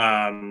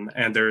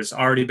 And there's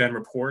already been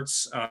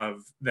reports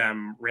of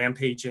them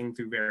rampaging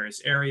through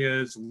various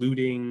areas,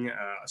 looting,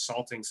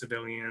 assaulting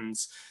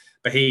civilians,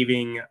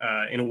 behaving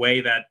in a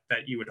way that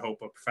you would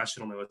hope a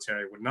professional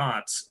military would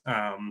not.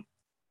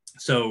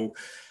 So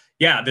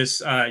yeah,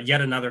 this yet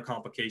another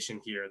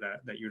complication here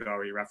that you'd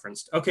already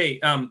referenced.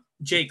 Okay,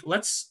 Jake,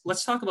 let's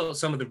talk about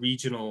some of the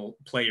regional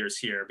players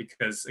here,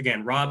 because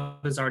again,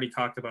 Rob has already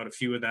talked about a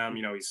few of them.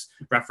 He's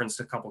referenced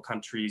a couple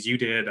countries. You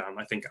did,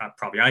 I think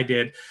probably I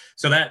did.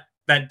 So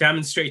that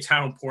demonstrates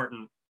how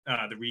important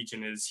the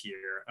region is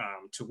here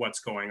to what's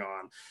going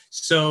on.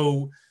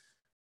 So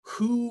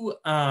who,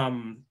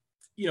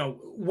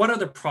 what are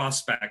the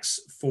prospects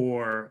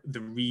for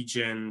the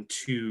region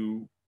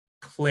to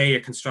play a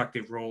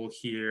constructive role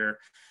here?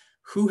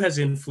 Who has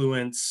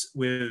influence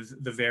with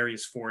the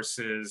various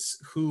forces?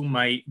 Who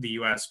might the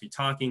U.S. be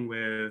talking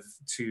with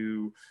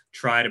to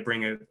try to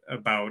bring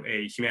about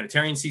a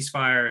humanitarian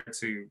ceasefire,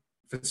 to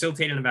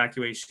facilitate an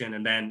evacuation,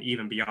 and then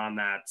even beyond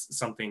that,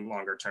 something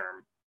longer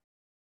term?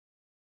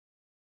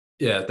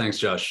 Yeah, thanks,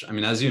 Josh. I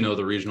mean, as you know,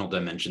 the regional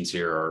dimensions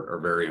here are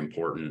very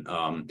important.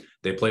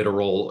 They played a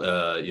role,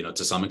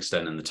 to some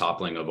extent in the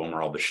toppling of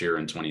Omar al-Bashir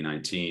in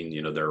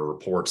 2019. There are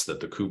reports that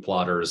the coup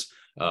plotters,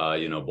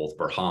 both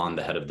Burhan,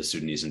 the head of the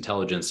Sudanese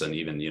intelligence, and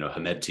even,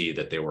 Hemedti,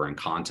 that they were in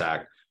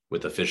contact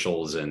with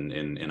officials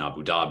in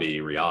Abu Dhabi,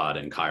 Riyadh,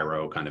 and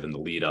Cairo, kind of in the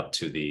lead up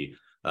to the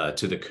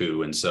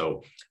coup. And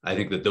so I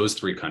think that those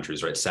three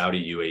countries, right,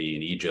 Saudi, UAE,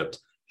 and Egypt,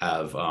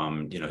 have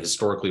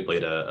historically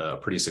played a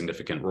pretty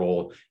significant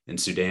role in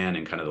Sudan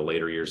in kind of the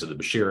later years of the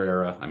Bashir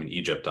era. I mean,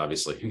 Egypt,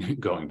 obviously,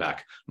 going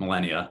back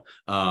millennia.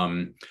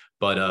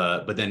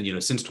 But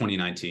then, since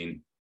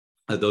 2019,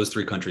 those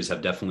three countries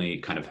have definitely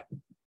kind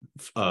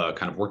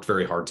of worked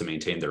very hard to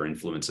maintain their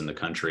influence in the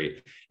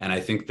country. And I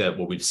think that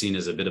what we've seen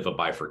is a bit of a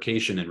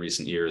bifurcation in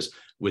recent years,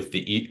 with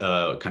the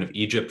kind of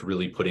Egypt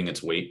really putting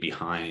its weight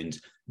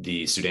behind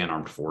the Sudan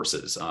armed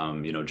forces.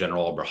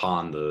 General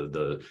al-Burhan,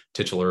 the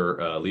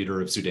titular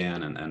leader of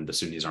Sudan and the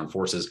Sudanese armed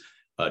forces,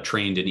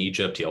 trained in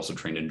Egypt. He also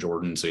trained in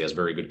Jordan, so he has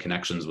very good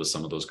connections with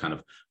some of those kind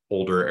of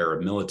older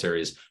Arab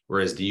militaries,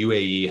 whereas the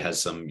UAE has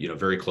some,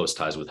 very close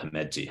ties with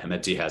Hemedti.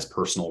 Hemedti has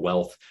personal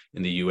wealth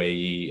in the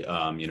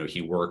UAE.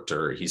 He worked,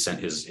 or he sent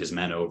his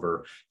men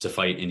over to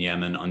fight in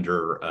Yemen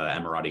under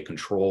Emirati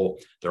control.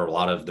 There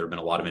have been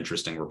a lot of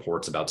interesting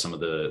reports about some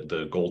of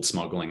the gold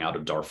smuggling out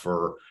of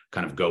Darfur,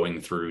 kind of going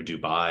through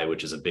Dubai,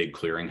 which is a big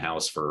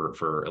clearinghouse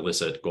for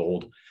illicit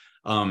gold.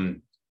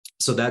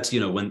 So that's,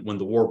 when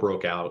the war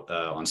broke out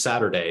on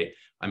Saturday,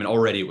 I mean,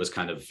 already it was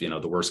kind of,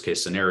 the worst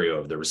case scenario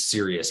of there was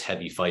serious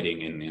heavy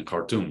fighting in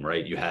Khartoum,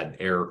 right? You had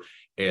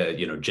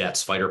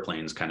jets, fighter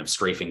planes kind of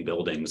strafing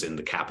buildings in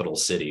the capital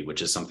city,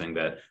 which is something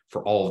that,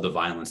 for all of the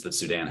violence that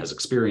Sudan has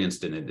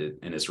experienced in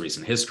its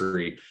recent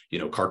history,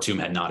 Khartoum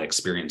had not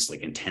experienced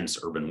like intense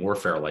urban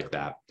warfare like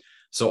that.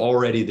 So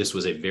already this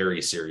was a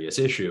very serious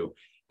issue.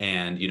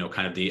 And,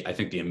 I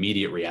think the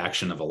immediate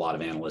reaction of a lot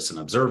of analysts and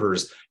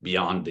observers,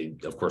 beyond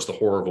of course, the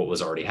horror of what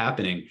was already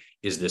happening,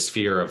 is this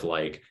fear of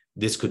like,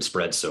 this could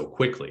spread so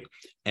quickly.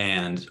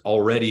 And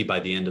already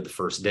by the end of the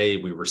first day,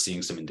 we were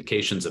seeing some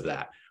indications of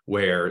that,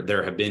 where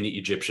there have been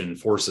Egyptian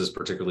forces,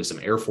 particularly some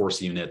Air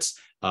Force units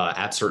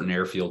at certain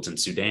airfields in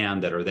Sudan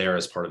that are there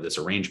as part of this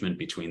arrangement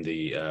between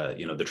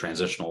the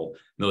transitional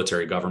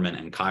military government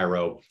and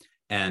Cairo.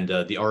 And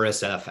the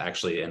RSF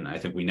actually, and I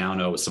think we now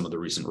know with some of the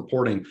recent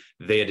reporting,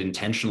 they had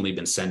intentionally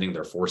been sending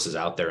their forces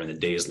out there in the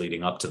days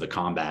leading up to the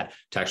combat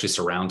to actually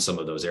surround some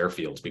of those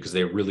airfields, because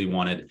they really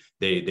wanted,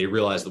 they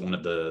realized that one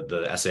of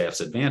the SAF's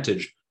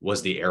advantage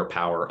was the air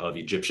power of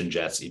Egyptian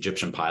jets,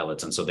 Egyptian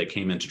pilots. And so they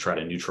came in to try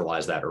to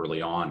neutralize that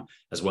early on,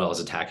 as well as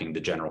attacking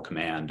the general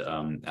command,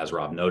 as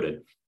Rob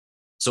noted.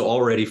 So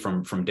already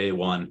from day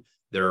one,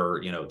 there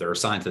are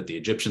signs that the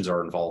Egyptians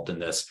are involved in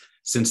this.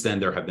 Since then,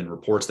 there have been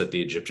reports that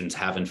the Egyptians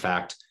have, in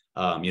fact,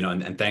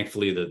 and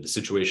thankfully, the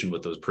situation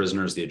with those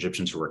prisoners, the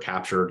Egyptians who were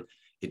captured,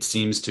 it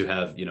seems to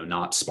have,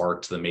 not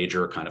sparked the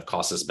major kind of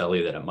casus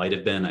belli that it might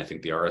have been. I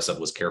think the RSF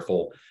was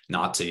careful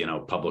not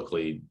to,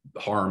 publicly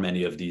harm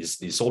any of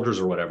these soldiers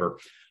or whatever.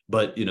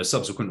 But,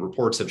 subsequent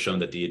reports have shown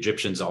that the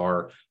Egyptians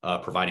are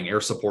providing air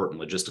support and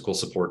logistical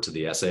support to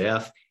the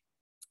SAF.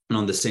 And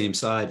on the same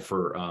side,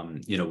 for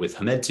with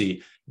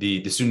Hemedti,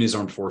 the Sudanese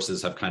armed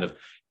forces have kind of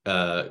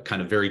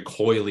very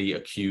coyly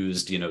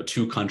accused,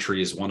 two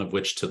countries, one of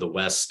which to the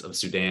west of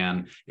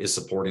Sudan is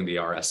supporting the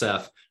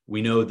RSF.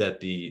 We know that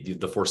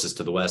the forces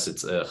to the west,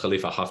 it's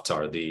Khalifa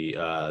Haftar,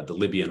 the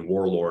Libyan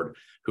warlord,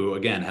 who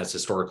again has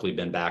historically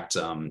been backed,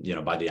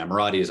 by the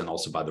Emiratis and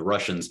also by the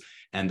Russians.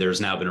 And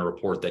there's now been a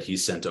report that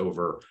he's sent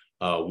over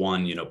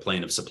one,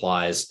 plane of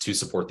supplies to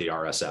support the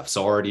RSF.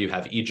 So already you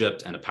have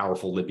Egypt and a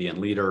powerful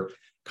Libyan leader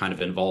kind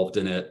of involved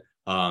in it.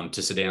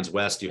 To Sudan's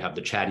west, you have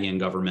the Chadian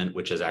government,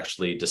 which has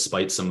actually,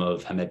 despite some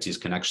of Hemedti's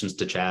connections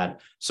to Chad,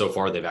 so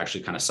far they've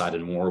actually kind of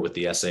sided more with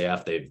the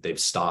SAF. They've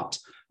stopped,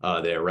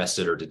 they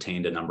arrested or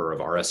detained a number of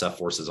RSF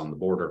forces on the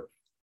border.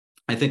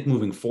 I think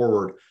moving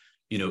forward,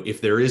 if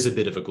there is a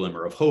bit of a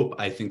glimmer of hope,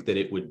 I think that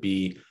it would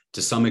be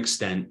to some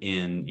extent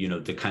in,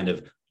 the kind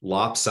of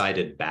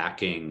lopsided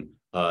backing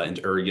kind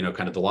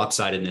of the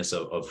lopsidedness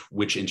of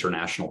which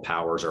international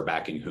powers are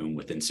backing whom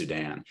within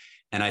Sudan.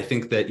 And I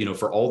think that,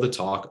 for all the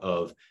talk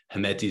of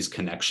Hemedti's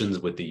connections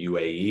with the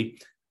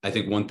UAE, I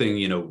think one thing,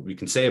 we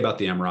can say about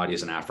the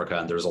Emiratis in Africa,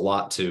 and there's a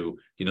lot to,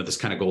 this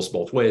kind of goes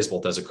both ways,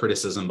 both as a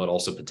criticism, but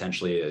also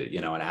potentially,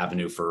 an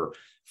avenue for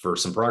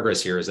some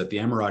progress here, is that the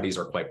Emiratis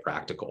are quite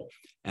practical.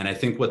 And I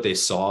think what they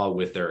saw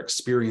with their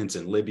experience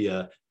in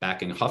Libya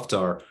backing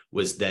Haftar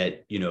was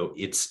that,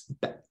 it's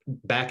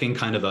backing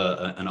kind of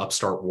an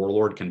upstart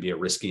warlord can be a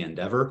risky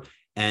endeavor.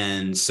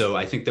 And so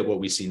I think that what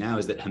we see now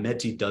is that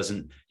Hemedti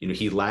doesn't,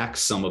 he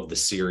lacks some of the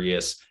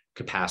serious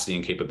capacity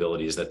and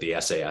capabilities that the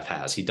SAF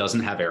has. He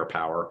doesn't have air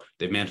power.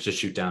 They've managed to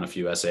shoot down a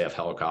few SAF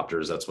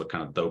helicopters. That's what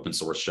kind of the open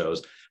source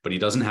shows, but he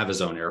doesn't have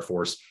his own air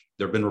force.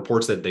 There have been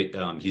reports that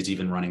he's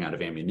even running out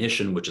of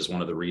ammunition, which is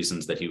one of the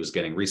reasons that he was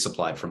getting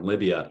resupplied from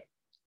Libya.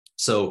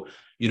 So,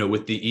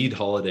 with the Eid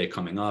holiday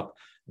coming up,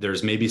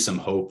 there's maybe some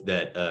hope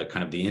that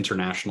kind of the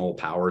international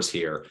powers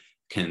here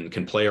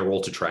can play a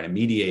role to try to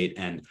mediate.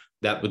 And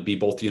that would be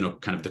both,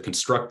 kind of the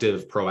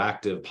constructive,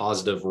 proactive,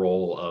 positive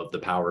role of the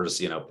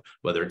powers,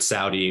 whether it's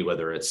Saudi,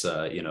 whether it's,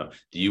 the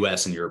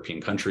US and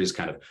European countries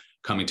kind of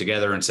coming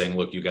together and saying,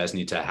 look, you guys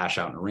need to hash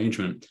out an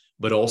arrangement.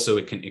 But also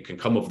it can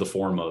come of the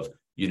form of,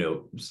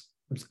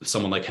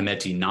 someone like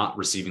Hemeti not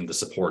receiving the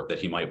support that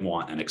he might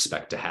want and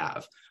expect to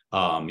have,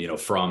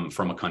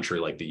 from a country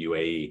like the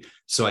UAE.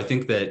 So I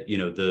think that,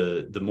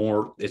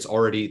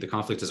 the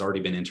conflict has already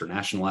been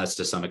internationalized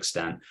to some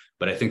extent,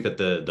 but I think that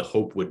the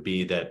hope would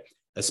be that,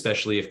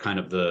 especially if kind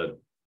of the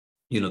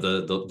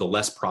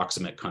less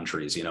proximate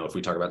countries, if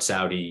we talk about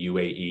Saudi,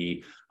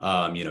 UAE,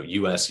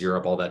 US,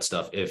 Europe, all that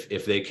stuff,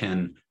 if they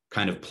can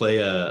kind of play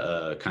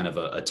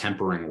a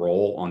tempering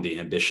role on the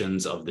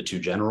ambitions of the two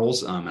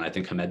generals, and I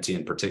think Hemeti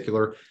in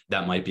particular,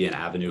 that might be an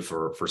avenue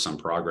for some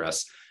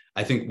progress.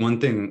 I think one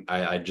thing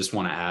I just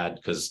want to add,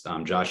 because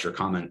Josh, your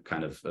comment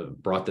kind of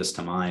brought this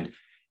to mind,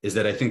 is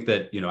that I think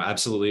that,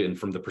 absolutely, and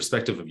from the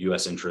perspective of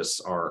US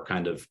interests,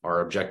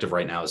 our objective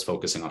right now is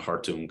focusing on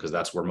Khartoum, because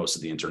that's where most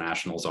of the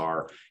internationals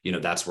are.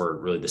 That's where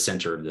really the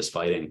center of this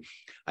fighting.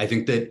 I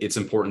think that it's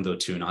important, though,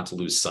 too, not to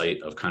lose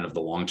sight of kind of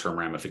the long-term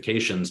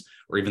ramifications,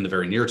 or even the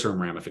very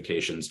near-term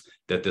ramifications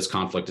that this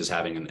conflict is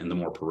having in the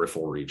more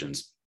peripheral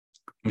regions.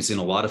 We've seen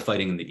a lot of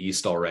fighting in the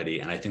east already,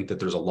 and I think that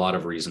there's a lot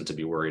of reason to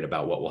be worried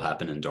about what will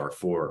happen in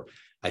Darfur.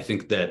 I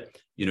think that,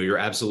 you're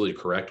absolutely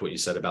correct what you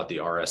said about the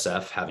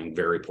RSF having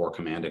very poor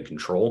command and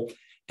control.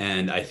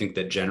 And I think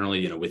that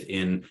generally,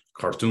 within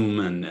Khartoum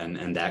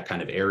and that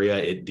kind of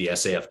area, the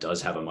SAF does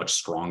have a much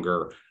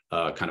stronger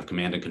kind of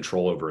command and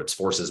control over its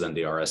forces than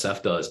the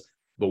RSF does.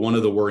 But one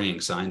of the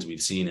worrying signs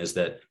we've seen is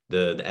that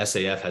the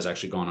SAF has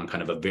actually gone on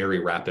kind of a very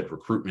rapid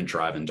recruitment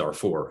drive in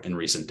Darfur in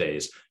recent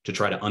days to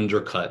try to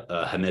undercut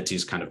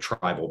Hemeti's kind of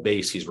tribal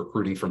base. He's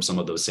recruiting from some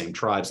of those same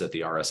tribes that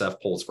the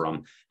RSF pulls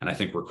from. And I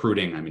think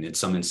recruiting, in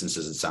some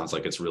instances, it sounds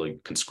like it's really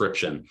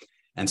conscription.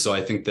 And so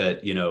I think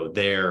that,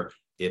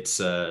 it's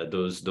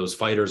those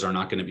fighters are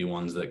not going to be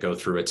ones that go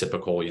through a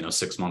typical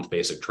 6-month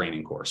basic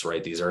training course,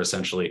 right? These are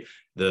essentially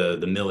the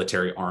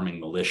military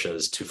arming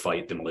militias to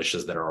fight the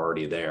militias that are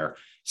already there.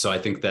 So I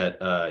think that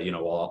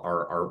while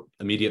our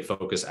immediate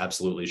focus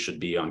absolutely should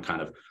be on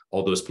kind of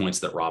all those points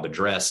that Rob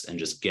addressed, and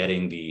just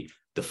getting the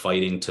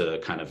fighting to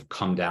kind of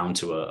come down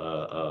to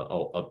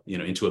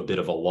into a bit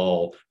of a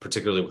lull,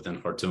 particularly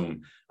within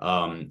Khartoum.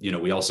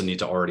 We also need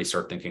to already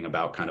start thinking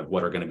about kind of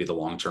what are going to be the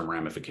long-term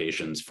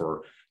ramifications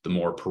for the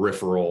more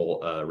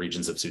peripheral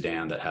regions of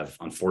Sudan that have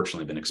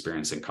unfortunately been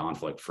experiencing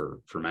conflict for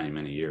many,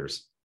 many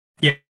years.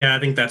 Yeah, I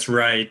think that's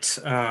right.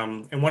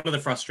 And one of the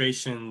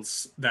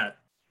frustrations that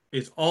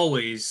is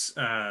always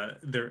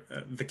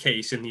the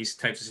case in these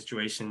types of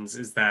situations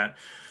is that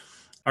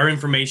our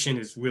information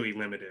is really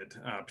limited,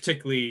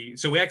 particularly.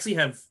 So we actually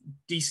have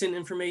decent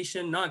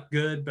information, not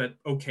good, but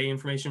okay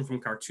information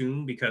from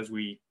Khartoum, because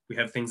we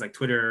have things like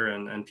Twitter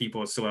and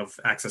people still have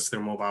access to their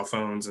mobile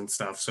phones and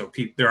stuff. So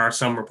there are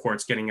some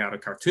reports getting out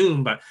of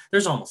Khartoum, but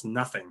there's almost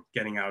nothing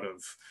getting out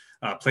of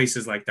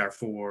places like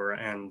Darfur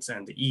and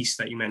the east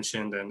that you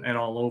mentioned and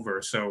all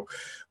over. So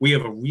we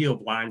have a real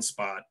blind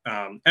spot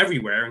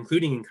everywhere,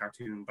 including in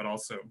Khartoum, but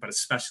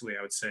especially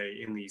I would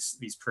say in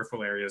these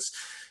peripheral areas.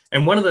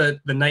 And one of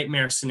the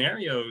nightmare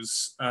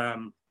scenarios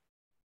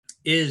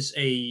is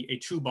a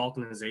true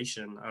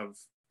balkanization of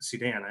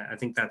Sudan. I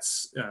think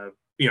that's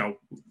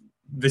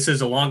this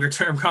is a longer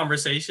term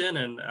conversation,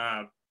 and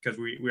because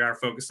we are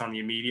focused on the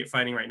immediate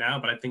fighting right now,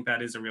 but I think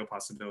that is a real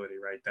possibility,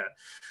 right?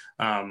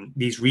 That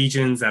these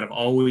regions that have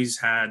always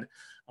had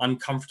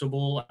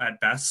uncomfortable at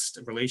best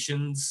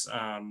relations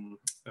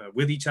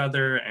with each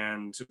other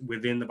and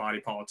within the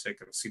body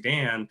politic of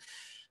Sudan,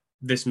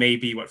 this may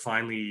be what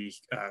finally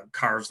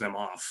carves them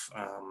off.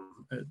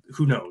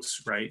 Who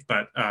knows, right?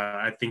 But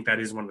I think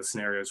that is one of the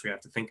scenarios we have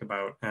to think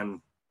about.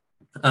 And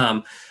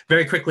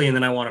very quickly, and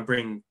then I want to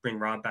bring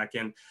Rob back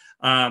in.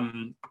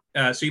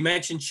 So you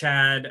mentioned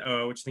Chad,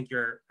 which I think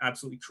you're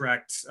absolutely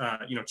correct.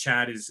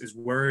 Chad is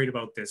worried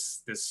about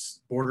this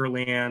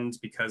borderland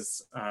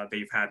because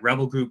they've had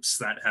rebel groups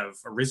that have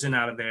arisen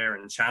out of there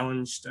and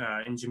challenged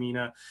in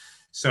Jamina.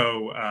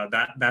 So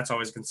that's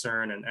always a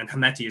concern. And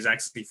Hemeti is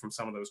actually from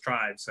some of those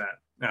tribes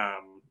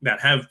that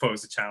have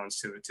posed a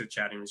challenge to the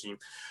Chadian regime.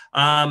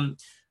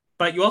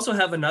 But you also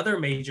have another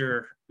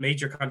major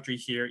country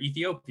here,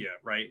 Ethiopia,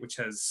 right, which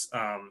is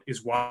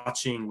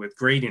watching with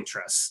great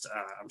interest,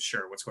 I'm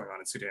sure, what's going on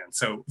in Sudan.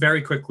 So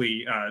very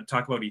quickly,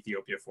 talk about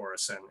Ethiopia for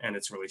us and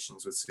its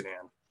relations with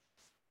Sudan.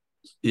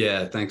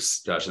 Yeah,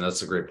 thanks, Josh. And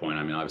that's a great point.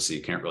 Obviously,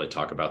 you can't really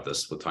talk about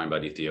this with talking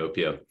about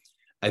Ethiopia.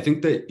 I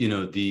think that,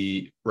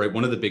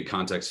 one of the big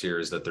contexts here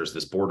is that there's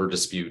this border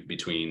dispute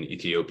between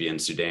Ethiopia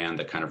and Sudan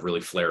that kind of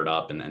really flared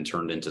up and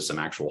turned into some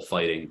actual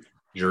fighting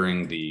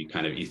during the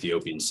kind of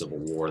Ethiopian civil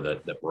war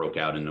that broke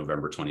out in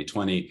November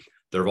 2020.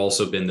 There have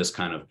also been this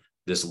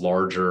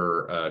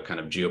larger kind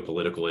of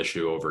geopolitical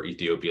issue over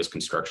Ethiopia's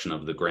construction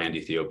of the Grand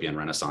Ethiopian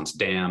Renaissance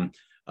Dam,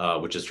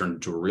 which has turned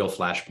into a real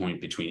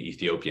flashpoint between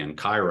Ethiopia and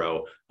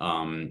Cairo,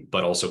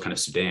 but also kind of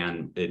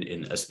Sudan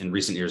in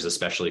recent years,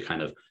 especially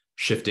kind of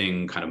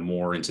shifting kind of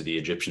more into the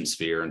Egyptian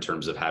sphere in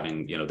terms of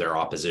having, their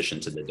opposition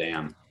to the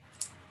dam.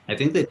 I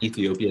think that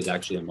Ethiopia is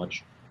actually a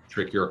much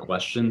trickier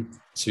question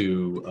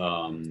to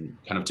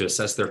kind of to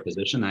assess their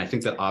position. And I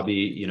think that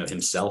Abiy,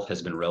 himself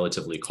has been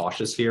relatively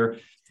cautious here.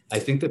 I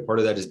think that part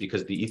of that is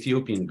because the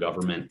Ethiopian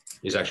government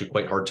is actually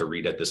quite hard to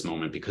read at this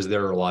moment because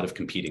there are a lot of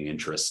competing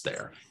interests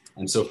there.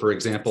 And so, for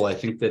example, I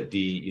think that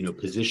the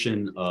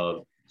position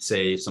of,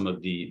 say, some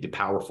of the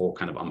powerful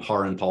kind of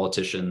Amharan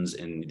politicians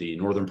in the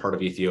northern part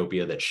of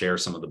Ethiopia that share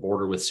some of the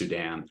border with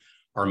Sudan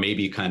are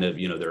maybe kind of,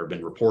 there have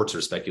been reports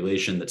or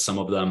speculation that some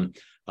of them,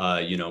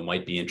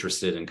 might be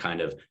interested in kind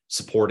of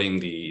supporting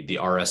the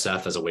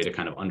RSF as a way to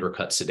kind of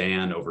undercut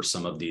Sudan over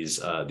some of these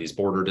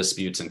border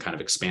disputes and kind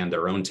of expand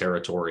their own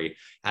territory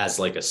as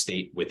like a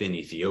state within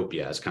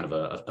Ethiopia, as kind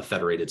of a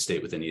federated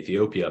state within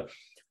Ethiopia.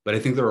 But I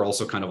think there are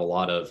also kind of a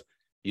lot of,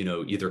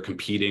 either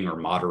competing or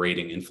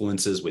moderating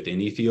influences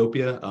within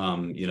Ethiopia.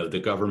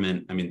 The government,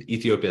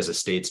 Ethiopia as a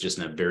state's just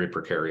in a very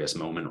precarious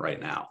moment right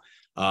now.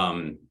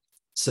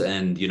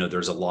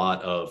 There's a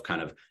lot of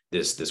kind of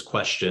this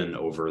question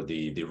over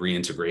the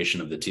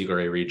reintegration of the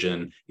Tigray region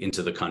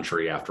into the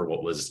country after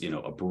what was,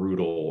 a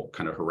brutal,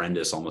 kind of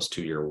horrendous, almost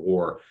 2-year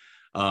war.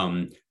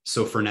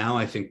 So for now,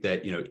 I think that,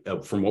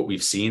 from what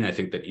we've seen, I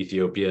think that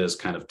Ethiopia is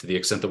kind of, to the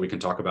extent that we can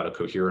talk about a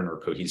coherent or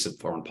cohesive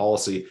foreign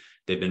policy,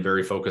 they've been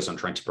very focused on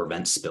trying to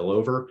prevent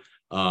spillover,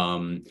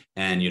 and,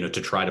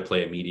 to try to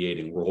play a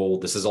mediating role.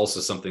 This is also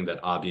something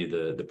that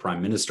Abiy, the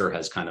prime minister,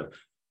 has kind of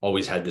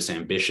always had this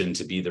ambition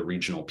to be the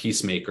regional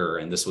peacemaker.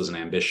 And this was an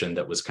ambition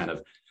that was kind of,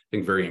 I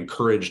think, very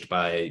encouraged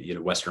by,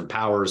 Western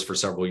powers for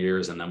several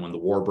years. And then when the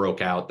war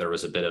broke out, there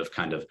was a bit of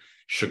kind of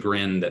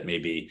chagrin that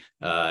maybe,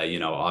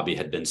 Abiy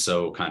had been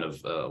so kind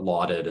of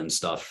lauded and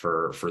stuff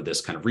for this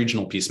kind of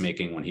regional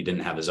peacemaking when he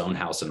didn't have his own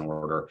house in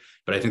order.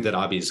 But I think that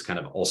Abiy is kind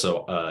of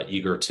also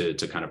eager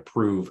to kind of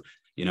prove,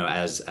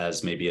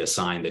 as maybe a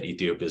sign that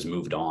Ethiopia has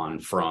moved on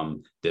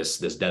from this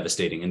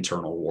devastating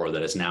internal war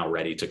that is now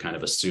ready to kind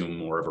of assume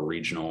more of a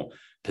regional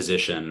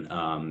position.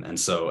 And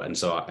so,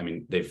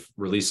 they've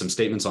released some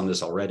statements on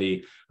this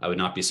already. I would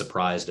not be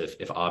surprised if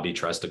Abiy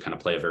tries to kind of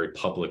play a very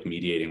public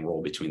mediating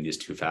role between these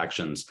two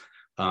factions.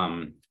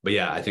 But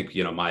yeah, I think,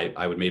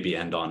 I would maybe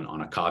end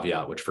on a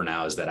caveat, which for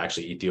now is that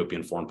actually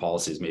Ethiopian foreign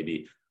policy is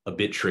maybe a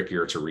bit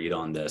trickier to read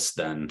on this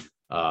than,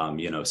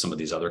 some of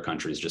these other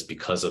countries, just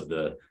because of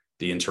the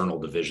internal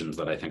divisions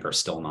that I think are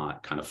still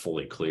not kind of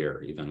fully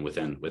clear, even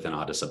within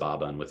Addis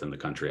Ababa and within the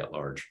country at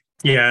large.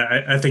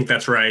 Yeah, I think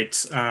that's right.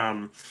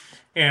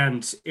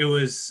 And it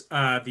was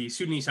the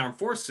Sudanese armed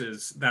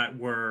forces that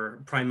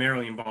were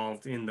primarily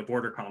involved in the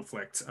border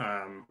conflict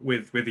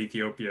with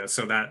Ethiopia.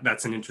 So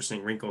that's an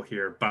interesting wrinkle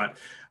here. But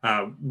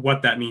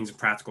what that means in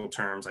practical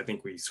terms, I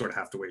think we sort of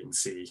have to wait and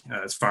see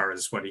as far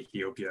as what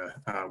Ethiopia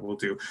will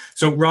do.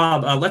 So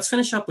Rob, let's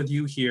finish up with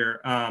you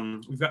here.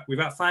 We've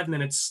got 5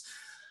 minutes.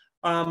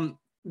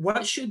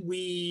 What should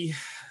we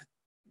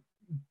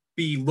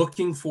be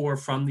looking for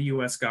from the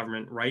U.S.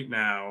 government right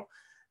now,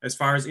 as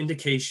far as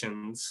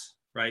indications,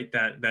 right,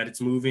 that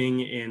it's moving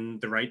in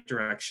the right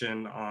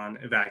direction on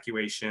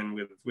evacuation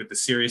with the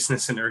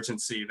seriousness and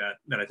urgency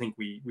that I think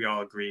we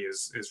all agree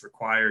is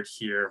required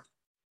here?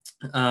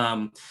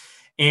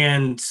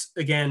 And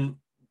again,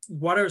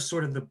 what are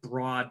sort of the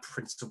broad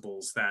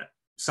principles that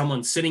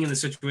someone sitting in the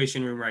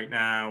Situation Room right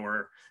now,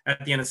 or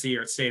at the NSC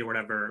or at state or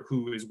whatever,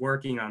 who is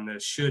working on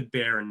this should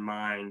bear in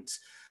mind?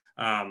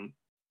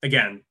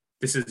 Again,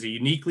 this is a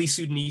uniquely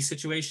Sudanese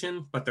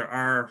situation, but there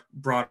are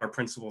broader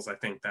principles, I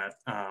think, that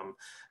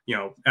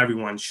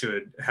everyone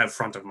should have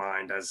front of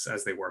mind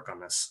as they work on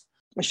this.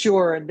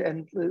 Sure,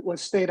 and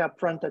let's state up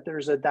front that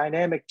there's a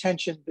dynamic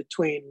tension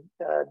between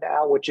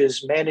now, which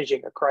is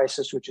managing a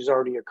crisis which has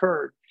already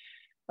occurred,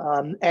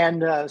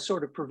 and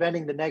sort of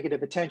preventing the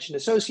negative attention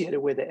associated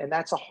with it. And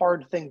that's a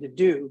hard thing to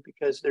do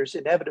because there's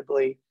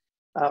inevitably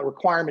a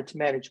requirement to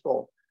manage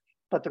both.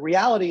 But the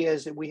reality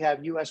is that we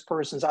have U.S.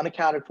 persons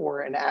unaccounted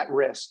for and at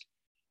risk.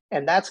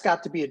 And that's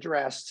got to be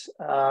addressed,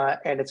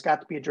 and it's got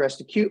to be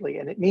addressed acutely.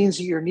 And it means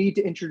that you need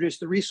to introduce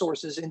the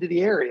resources into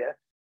the area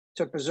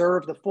to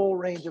preserve the full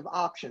range of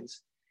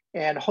options.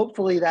 And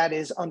hopefully that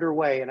is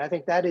underway. And I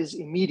think that is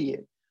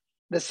immediate.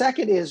 The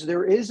second is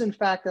there is, in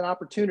fact, an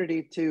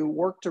opportunity to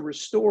work to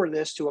restore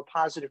this to a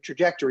positive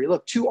trajectory.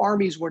 Look, two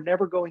armies were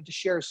never going to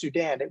share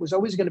Sudan. It was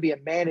always going to be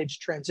a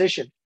managed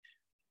transition.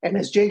 And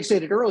as Jake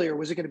stated earlier,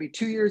 was it going to be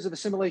 2 years of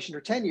assimilation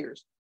or 10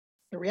 years?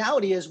 The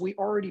reality is we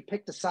already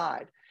picked a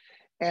side.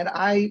 And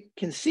I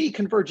can see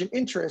convergent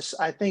interests,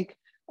 I think,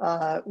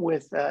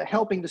 with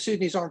helping the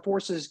Sudanese armed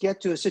forces get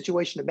to a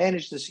situation to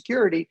manage the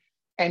security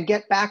and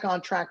get back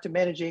on track to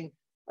managing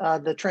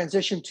the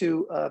transition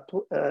to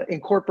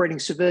incorporating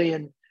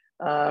civilian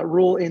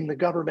rule in the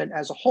government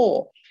as a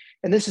whole.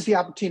 And this is the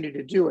opportunity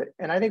to do it.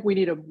 And I think we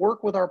need to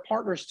work with our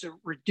partners to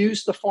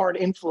reduce the foreign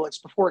influence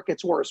before it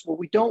gets worse. What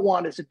we don't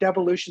want is a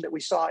devolution that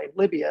we saw in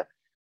Libya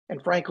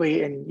and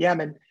frankly in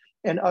Yemen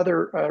and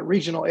other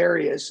regional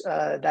areas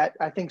that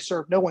I think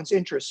serve no one's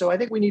interest. So I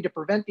think we need to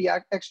prevent the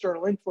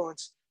external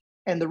influence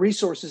and the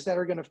resources that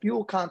are going to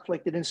fuel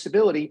conflict and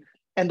instability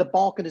and the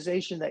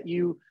balkanization that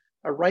you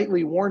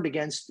rightly warned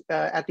against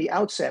at the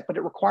outset. But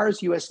it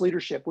requires U.S.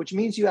 leadership, which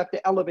means you have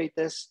to elevate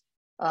this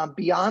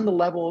beyond the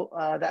level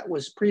that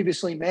was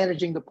previously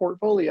managing the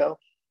portfolio,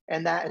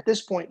 and that at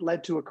this point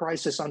led to a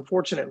crisis,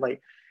 unfortunately.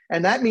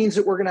 And that means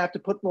that we're going to have to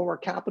put more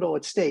capital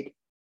at stake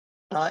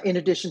in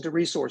addition to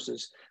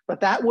resources.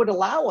 But that would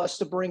allow us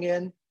to bring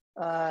in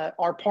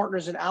our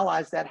partners and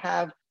allies that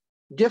have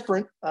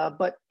different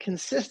but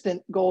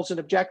consistent goals and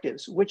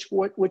objectives, which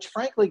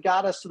frankly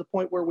got us to the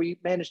point where we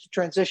managed to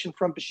transition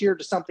from Bashir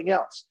to something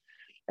else.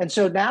 And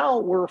so now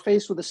we're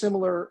faced with a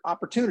similar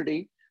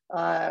opportunity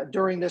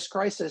during this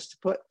crisis to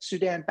put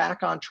Sudan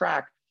back on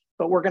track.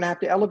 But we're going to have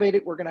to elevate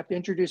it. We're going to have to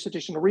introduce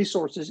additional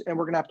resources, and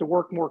we're going to have to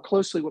work more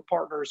closely with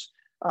partners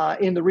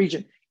in the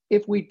region.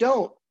 If we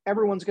don't,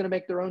 everyone's going to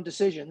make their own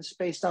decisions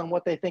based on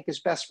what they think is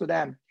best for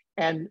them.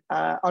 And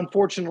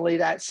unfortunately,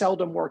 that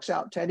seldom works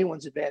out to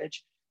anyone's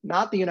advantage,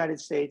 not the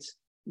United States,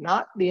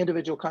 not the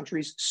individual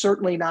countries,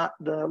 certainly not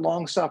the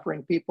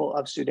long-suffering people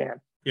of Sudan.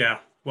 Yeah,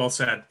 well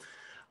said.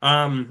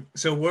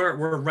 So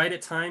we're right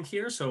at time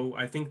here, so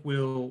I think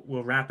we'll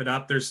wrap it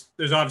up. There's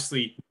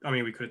obviously, I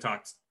mean, we could have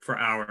talked for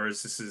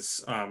hours. This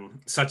is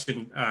such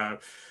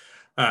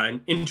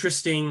an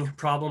interesting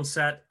problem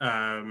set,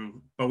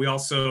 but we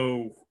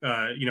also,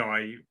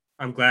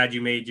 I'm glad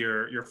you made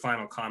your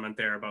final comment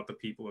there about the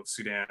people of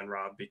Sudan,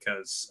 Rob,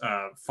 because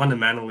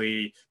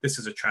fundamentally this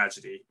is a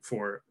tragedy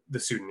for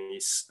the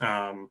Sudanese.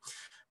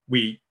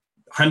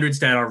 Hundreds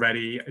dead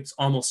already. It's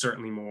almost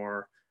certainly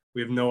more. We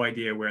have no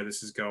idea where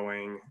this is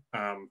going.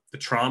 The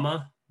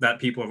trauma that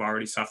people have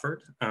already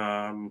suffered.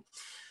 And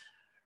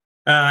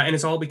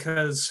it's all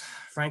because,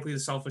 frankly, the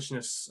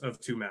selfishness of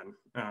two men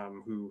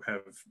who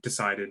have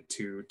decided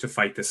to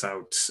fight this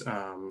out,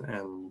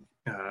 and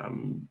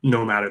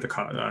no matter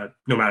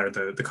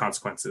the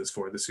consequences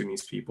for the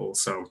Sudanese people.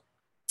 So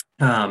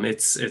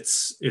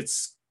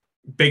it's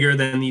bigger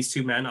than these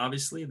two men.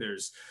 Obviously,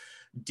 there's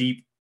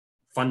deep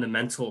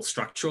fundamental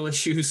structural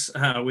issues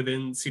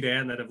within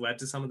Sudan that have led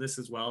to some of this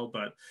as well.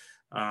 But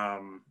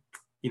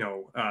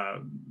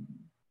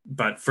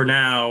but for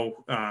now,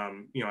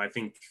 I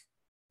think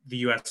the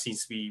U.S.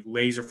 needs to be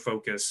laser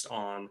focused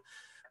on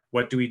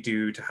what do we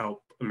do to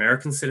help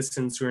American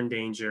citizens who are in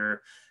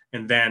danger,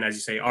 and then, as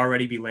you say,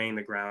 already be laying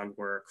the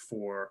groundwork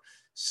for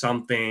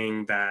some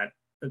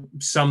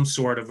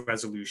sort of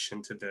resolution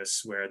to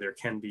this, where there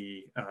can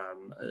be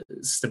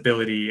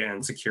stability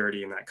and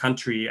security in that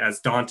country, as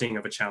daunting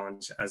of a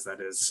challenge as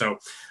that is. So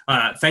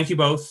thank you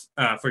both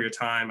for your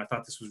time. I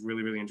thought this was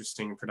really, really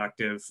interesting and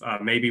productive.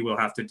 Maybe we'll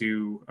have to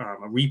do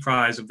a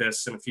reprise of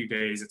this in a few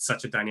days. It's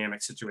such a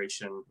dynamic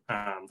situation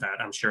that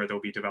I'm sure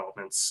there'll be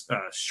developments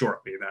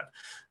shortly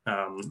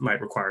that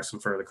might require some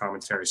further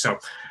commentary. So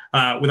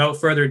without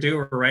further ado,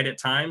 we're right at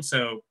time.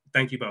 So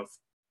thank you both.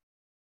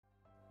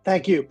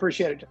 Thank you.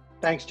 Appreciate it.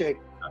 Thanks, Jake.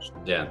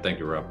 Yeah, thank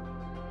you, Rob.